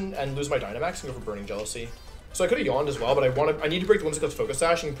search instant and lose my Dynamax and go for Burning Jealousy. So I could have yawned as well, but I need to break the ones that goes Focus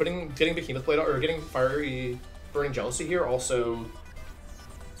Sash, and getting Behemoth Blade, or getting Fiery Burning Jealousy here also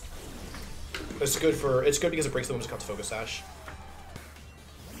It's good because it breaks the Whimsicott's Focus Sash.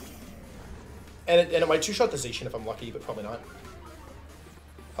 And it might two-shot the Zacian if I'm lucky, but probably not.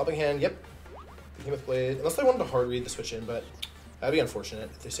 Helping Hand, yep. Behemoth Blade. Unless they wanted to hard read the switch in, but that'd be unfortunate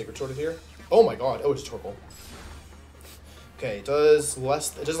if they Sacred Sworded here. Oh my god. Oh, it's Torkoal. Okay, it does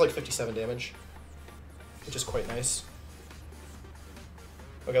like 57 damage. Which is quite nice.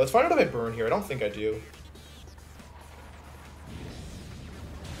 Okay, let's find out if I burn here. I don't think I do.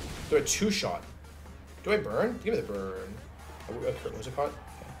 Do I two-shot? Do I burn? Give me the burn. A crit Whimsicott. Okay.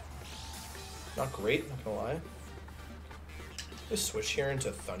 Not great, not gonna lie. Let's switch here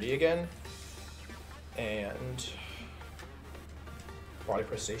into Thundy again. And Body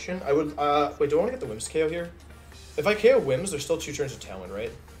Pressation. I would wait, do I want to get the Whims KO here? If I KO Whims, there's still 2 turns of Tailwind,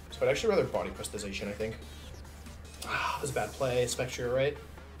 right? So I'd actually rather Body Press the Zacian, I think. Ah, that was a bad play. Spectre, right?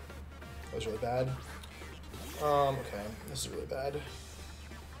 That was really bad. Okay, this is really bad.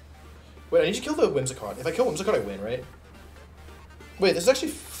 Wait, I need to kill the Whimsicott. If I kill Whimsicott, I win, right? Wait, this is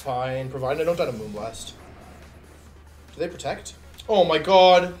actually fine, provided I don't die to Moonblast. Do they protect? Oh my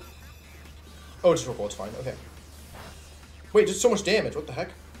god! Oh, it's Torkoal, it's fine, okay. Wait, just so much damage, what the heck?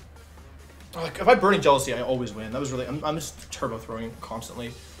 Oh, if I Burning Jealousy, I always win. That was really, I'm just turbo throwing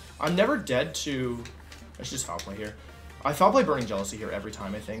constantly. I'm never dead to, I should just foul play here. I foul play Burning Jealousy here every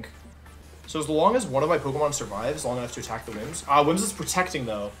time, I think. So as long as one of my Pokemon survives long enough to attack the Whims. Whims is protecting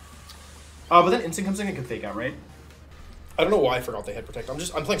though. But then Instinct comes in and can fake out, right? I don't know why I forgot they had Protect.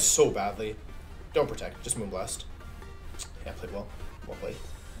 I'm playing so badly. Don't Protect, just Moonblast. Yeah, played well. Well played.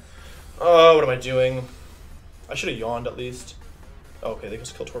 Oh, what am I doing? I should have yawned at least. Oh, okay, they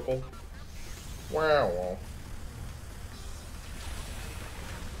just kill Torkoal. Wow.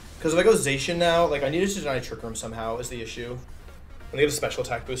 Because if I go Zacian now, like I needed to deny Trick Room somehow is the issue. When I get a special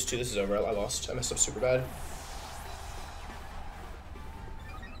attack boost too, this is over. I lost. I messed up super bad.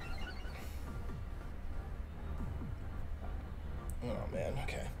 Oh man,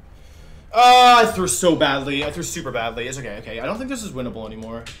 okay. I threw so badly. I threw super badly. It's okay, okay. I don't think this is winnable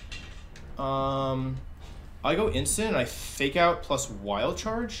anymore. I go instant and I fake out plus wild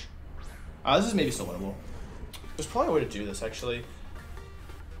charge. This is maybe still winnable. There's probably a way to do this actually.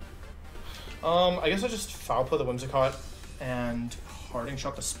 I guess I just foul play the Whimsicott and Parting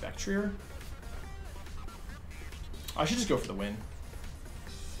Shot the Spectrier. I should just go for the win.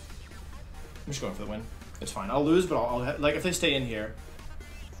 I'm just going for the win. It's fine. I'll lose, but I'll like if they stay in here.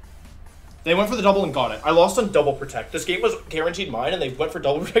 They went for the double and got it. I lost on double protect. This game was guaranteed mine, and they went for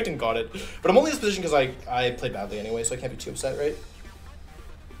double protect and got it. But I'm only in this position because I played badly anyway, so I can't be too upset, right?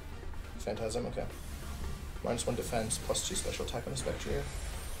 Phantasm, okay. -1 defense, +2 special attack on the Spectre.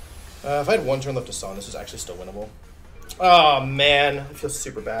 If I had 1 turn left to Sun, this is actually still winnable. Oh man, I feel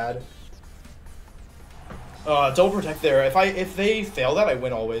super bad. Double protect there. If they fail that, I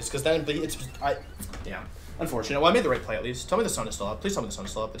win always, because then yeah. Unfortunate. Well, I made the right play at least. Tell me the Sun is still up. Please tell me the Sun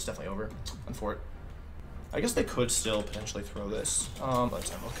is still up. It's definitely over. Unfortunate. I guess they could still potentially throw this. Let's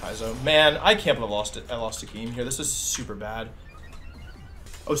have a Kaizo. Man, I can't believe I lost it. I lost a game here. This is super bad.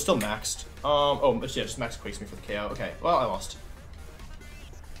 Oh, it's still maxed. Oh, yeah, just max Quakes me for the KO. Okay, well, I lost.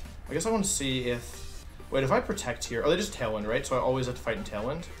 I guess I want to see if... Wait, if I protect here... Oh, they just Tailwind, right? So I always have to fight in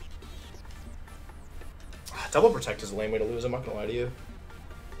Tailwind. Double protect is a lame way to lose, I'm not gonna lie to you.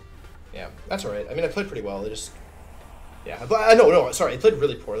 Yeah, that's alright. I mean, I played pretty well. They just... Yeah, but no, sorry. I played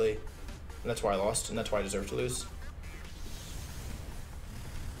really poorly. And that's why I lost, and that's why I deserve to lose.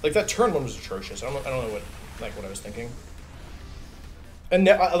 Like, that turn 1 was atrocious. I don't know what I was thinking. And,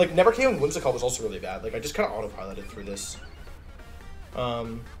 never KOing Whimsicott was also really bad. Like, I just kind of autopiloted through this.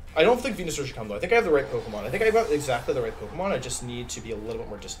 I don't think Venusaur should come, though. I think I have the right Pokemon. I think I've got exactly the right Pokemon. I just need to be a little bit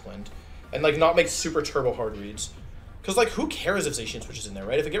more disciplined. And, like, not make super turbo hard reads. Because, like, who cares if Zacian switches in there,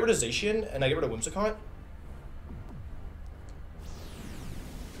 right? If I get rid of Zacian and I get rid of Whimsicott...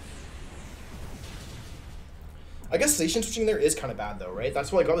 I guess Zacian switching there is kind of bad, though, right?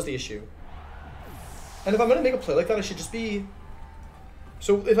 That's what, like, that was the issue. And if I'm going to make a play like that, I should just be...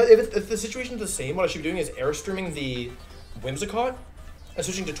 So, if the situation is the same, what I should be doing is airstreaming the Whimsicott and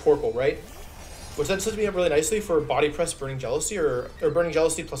switching to Torkoal, right? Which then sets me up really nicely for Body Press, Burning Jealousy, or Burning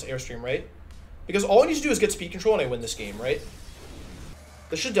Jealousy plus Airstream, right? Because all I need to do is get speed control and I win this game, right?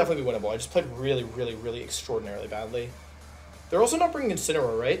 This should definitely be winnable. I just played really, really, really extraordinarily badly. They're also not bringing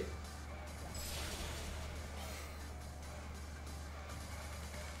Incineroar, right?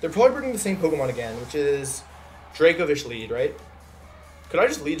 They're probably bringing the same Pokemon again, which is Dracovish lead, right? Could I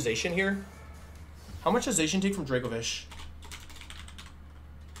just lead Zacian here? How much does Zacian take from Dracovish?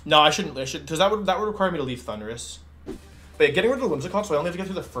 No, I shouldn't, because that would require me to leave Thundurus. But yeah, getting rid of the Whimsicott, so I only have to get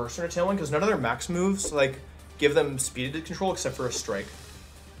through the first turn of Tailwind, because none of their max moves, like, give them speed control except for a Strike.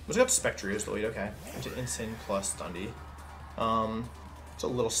 Let's go to Spectre as the lead, okay. Into Insane plus Dundee. It's a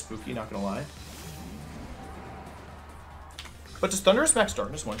little spooky, not gonna lie. But does Thunderous Max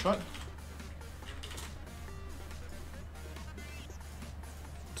Darkness one-shot?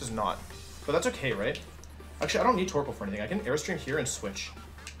 Does not. But that's okay, right? Actually, I don't need Torkoal for anything. I can Airstream here and switch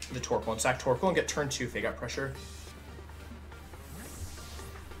into Torkoal and sack Torkoal and get turn 2 Fake Out Pressure.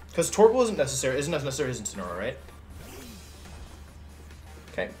 Because Torkoal isn't as necessary as Incineroar, right?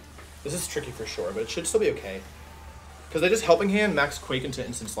 Okay. This is tricky for sure, but it should still be okay. Because they just Helping Hand max Quake into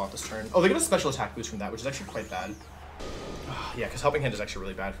instant slot this turn. Oh, they get a special attack boost from that, which is actually quite bad. Yeah, because Helping Hand is actually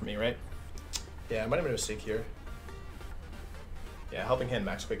really bad for me, right? Yeah, I might have made a mistake here. Yeah, Helping Hand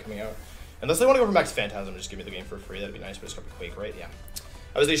max Quake coming out. Unless they want to go for max Phantasm, just give me the game for free. That'd be nice, but it's got Quake, right? Yeah.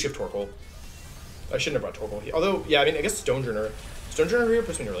 That was the issue of Torkoal. I shouldn't have brought Torkoal here. Although, yeah, I mean, I guess Stonejourner. Stonejourner here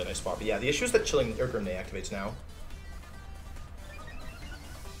puts me in a really nice spot. But yeah, the issue is that Chilling or Grimnay activates now.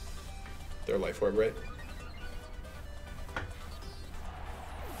 Their Life Orb, right?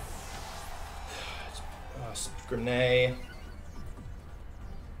 Grimnay.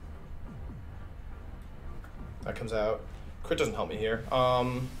 That comes out. Crit doesn't help me here.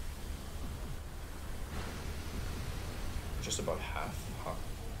 Just above half. Huh.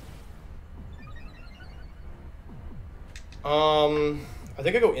 I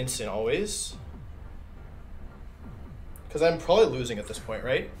think I go instant always. Because I'm probably losing at this point,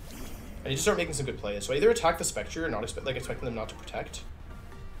 right? I need to start making some good plays. So I either attack the Spectre or not expecting them not to protect.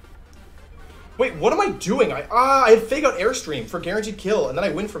 Wait, what am I doing? I had Fake Out Airstream for guaranteed kill, and then I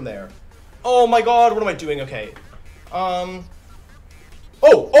win from there. Oh my god, what am I doing? Okay. Oh,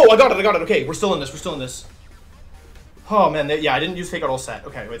 I got it. Okay, we're still in this. Oh man, yeah, I didn't use Fake Out all set.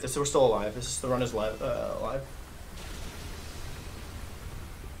 Okay, wait, we're still alive. The run is alive.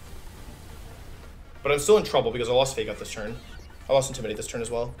 But I'm still in trouble because I lost Fake Out this turn. I lost Intimidate this turn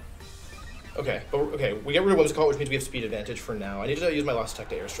as well. Okay, but okay, we get rid of Whimsicott, which means we have speed advantage for now. I need to use my last attack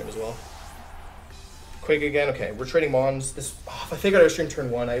to Airstream as well. Quake again. Okay, we're trading Mons. If I Fake Out Airstream turn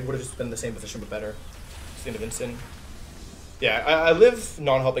 1, I would have just been in the same position but better. It's the end of Instant. Yeah, I live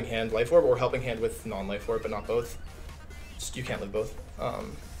non-Helping Hand Life Orb or Helping Hand with non-Life Orb, but not both. You can't live both.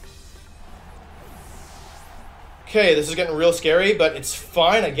 Okay, this is getting real scary, but it's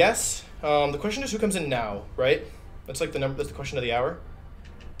fine, I guess. The question is who comes in now, right? That's like that's the question of the hour.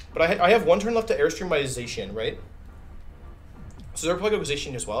 But I have one turn left to Airstream my Zacian, right? So they're probably go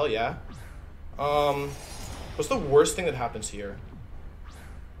Zacian as well, yeah. What's the worst thing that happens here?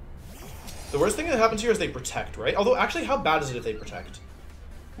 The worst thing that happens here is they protect, right? Although, actually, how bad is it if they protect?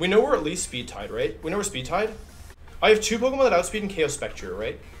 We know we're at least speed tied, right? We know we're speed tied. I have 2 Pokemon that outspeed and KO Spectre,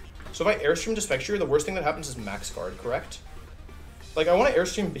 right? So if I Airstream to Spectre, the worst thing that happens is Max Guard, correct? Like, I want to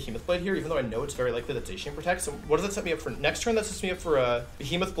Airstream Behemoth Blade here, even though I know it's very likely that Zacian protects. So what does that set me up for? Next turn, that sets me up for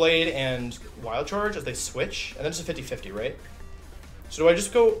Behemoth Blade and Wild Charge as they switch, and then it's a 50-50, right? So do I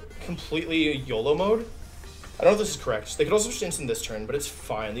just go completely YOLO mode? I don't know if this is correct. They could also just instant this turn, but it's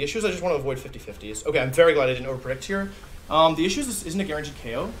fine. The issue is I just want to avoid 50-50s. Okay, I'm very glad I didn't overpredict here. The issue is this isn't a guaranteed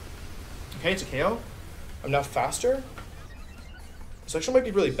KO. Okay, it's a KO. I'm now faster. This actually might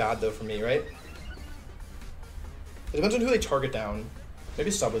be really bad, though, for me, right? It depends on who they target down. Maybe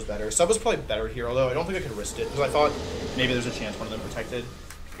Sub was better. Sub was probably better here, although I don't think I could risk it, because I thought maybe there's a chance one of them protected.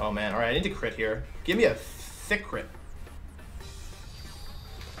 Oh, man. All right, I need to crit here. Give me a thick crit.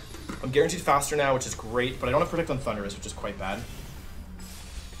 I'm guaranteed faster now, which is great, but I don't have Protect on Thunderous, which is quite bad.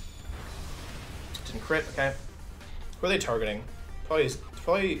 Didn't crit, okay. Who are they targeting? Probably,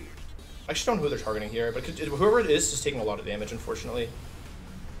 I actually don't know who they're targeting here, but whoever it is taking a lot of damage, unfortunately.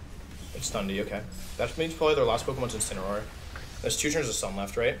 It's Dundee, okay. That means probably their last Pokemon's Incineroar. There's 2 turns of Sun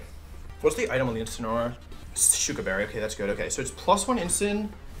left, right? What's the item on the Incineroar? It's Shuka Berry, okay, that's good. Okay, so it's +1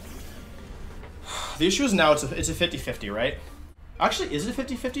 instant. The issue is now it's a 50-50, right? Actually, is it a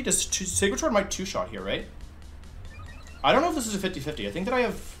 50-50? Does Sacred Sword might 2-shot here, right? I don't know if this is a 50-50. I think that I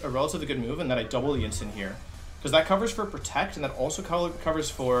have a relatively good move and that I double the instant here. Because that covers for Protect, and that also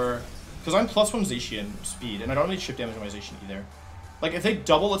covers for... Because I'm +1 Zacian speed, and I don't need chip damage on my Zacian either. Like, if they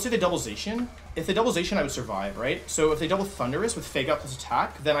double... Let's say they double Zacian. If they double Zacian, I would survive, right? So if they double Thunderous with Fake Out plus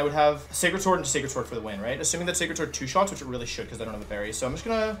Attack, then I would have Sacred Sword into Sacred Sword for the win, right? Assuming that Sacred Sword 2-shots, which it really should, because I don't have a berry. So I'm just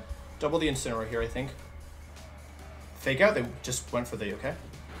gonna double the Incineroar here, I think. Fake Out, they just went for the... Okay.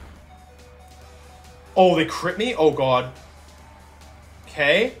 Oh, they crit me? Oh, God.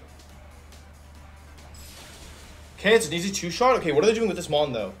 Okay. Okay, it's an easy 2-shot. Okay, what are they doing with this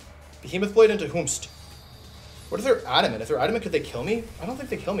Mon, though? Behemoth Blade into Whomst. What if they're adamant? If they're adamant, could they kill me? I don't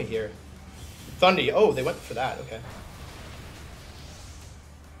think they kill me here. Thundy. Oh, they went for that. Okay.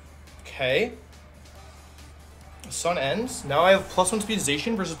 Okay. Sun ends. Now I have +1 speed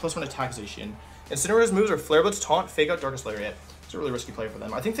Zacian versus +1 attack Zacian. Incineroar's moves are Flare Blitz, Taunt, Fake Out, Darkest Lariat. It's a really risky play for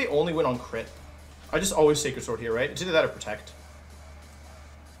them. I think they only win on crit. I just always Sacred Sword here, right? It's either that or Protect.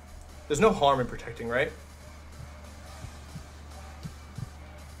 There's no harm in protecting, right?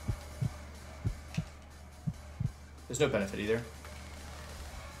 There's no benefit either.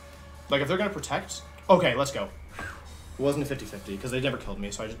 Like, if they're going to protect... Okay, let's go. It wasn't a 50-50, because they never killed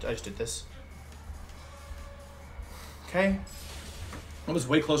me, so I just did this. Okay. That was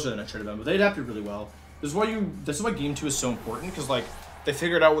way closer than I should have been, but they adapted really well. This is why Game 2 is so important, because, like, they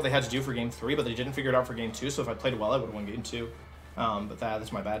figured out what they had to do for Game 3, but they didn't figure it out for Game 2, so if I played well, I would have won Game 2. But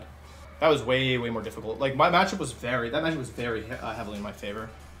that's my bad. That was way, way more difficult. Like, that matchup was very heavily in my favor.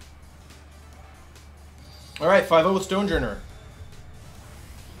 Alright, 5-0 with Stonejourner.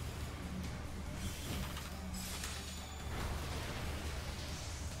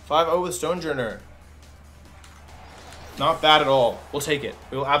 5-0 with Stonejourner. Not bad at all. We'll take it.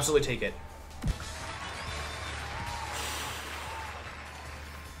 We will absolutely take it.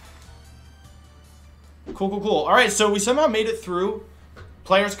 Cool, cool, cool. All right, so we somehow made it through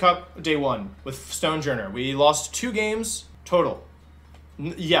Players' Cup Day 1 with Stonejourner. We lost 2 games total.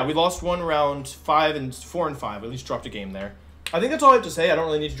 Yeah, we lost one round 4 and 5. At least dropped a game there. I think that's all I have to say. I don't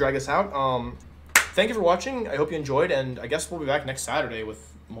really need to drag us out. Thank you for watching. I hope you enjoyed, and I guess we'll be back next Saturday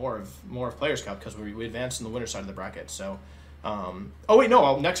with more of Players' Cup because we advanced in the winner side of the bracket. So, oh wait,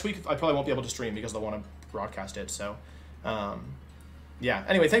 no. Next week I probably won't be able to stream because they'll want to broadcast it. So, yeah.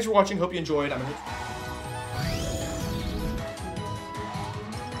 Anyway, thanks for watching. Hope you enjoyed.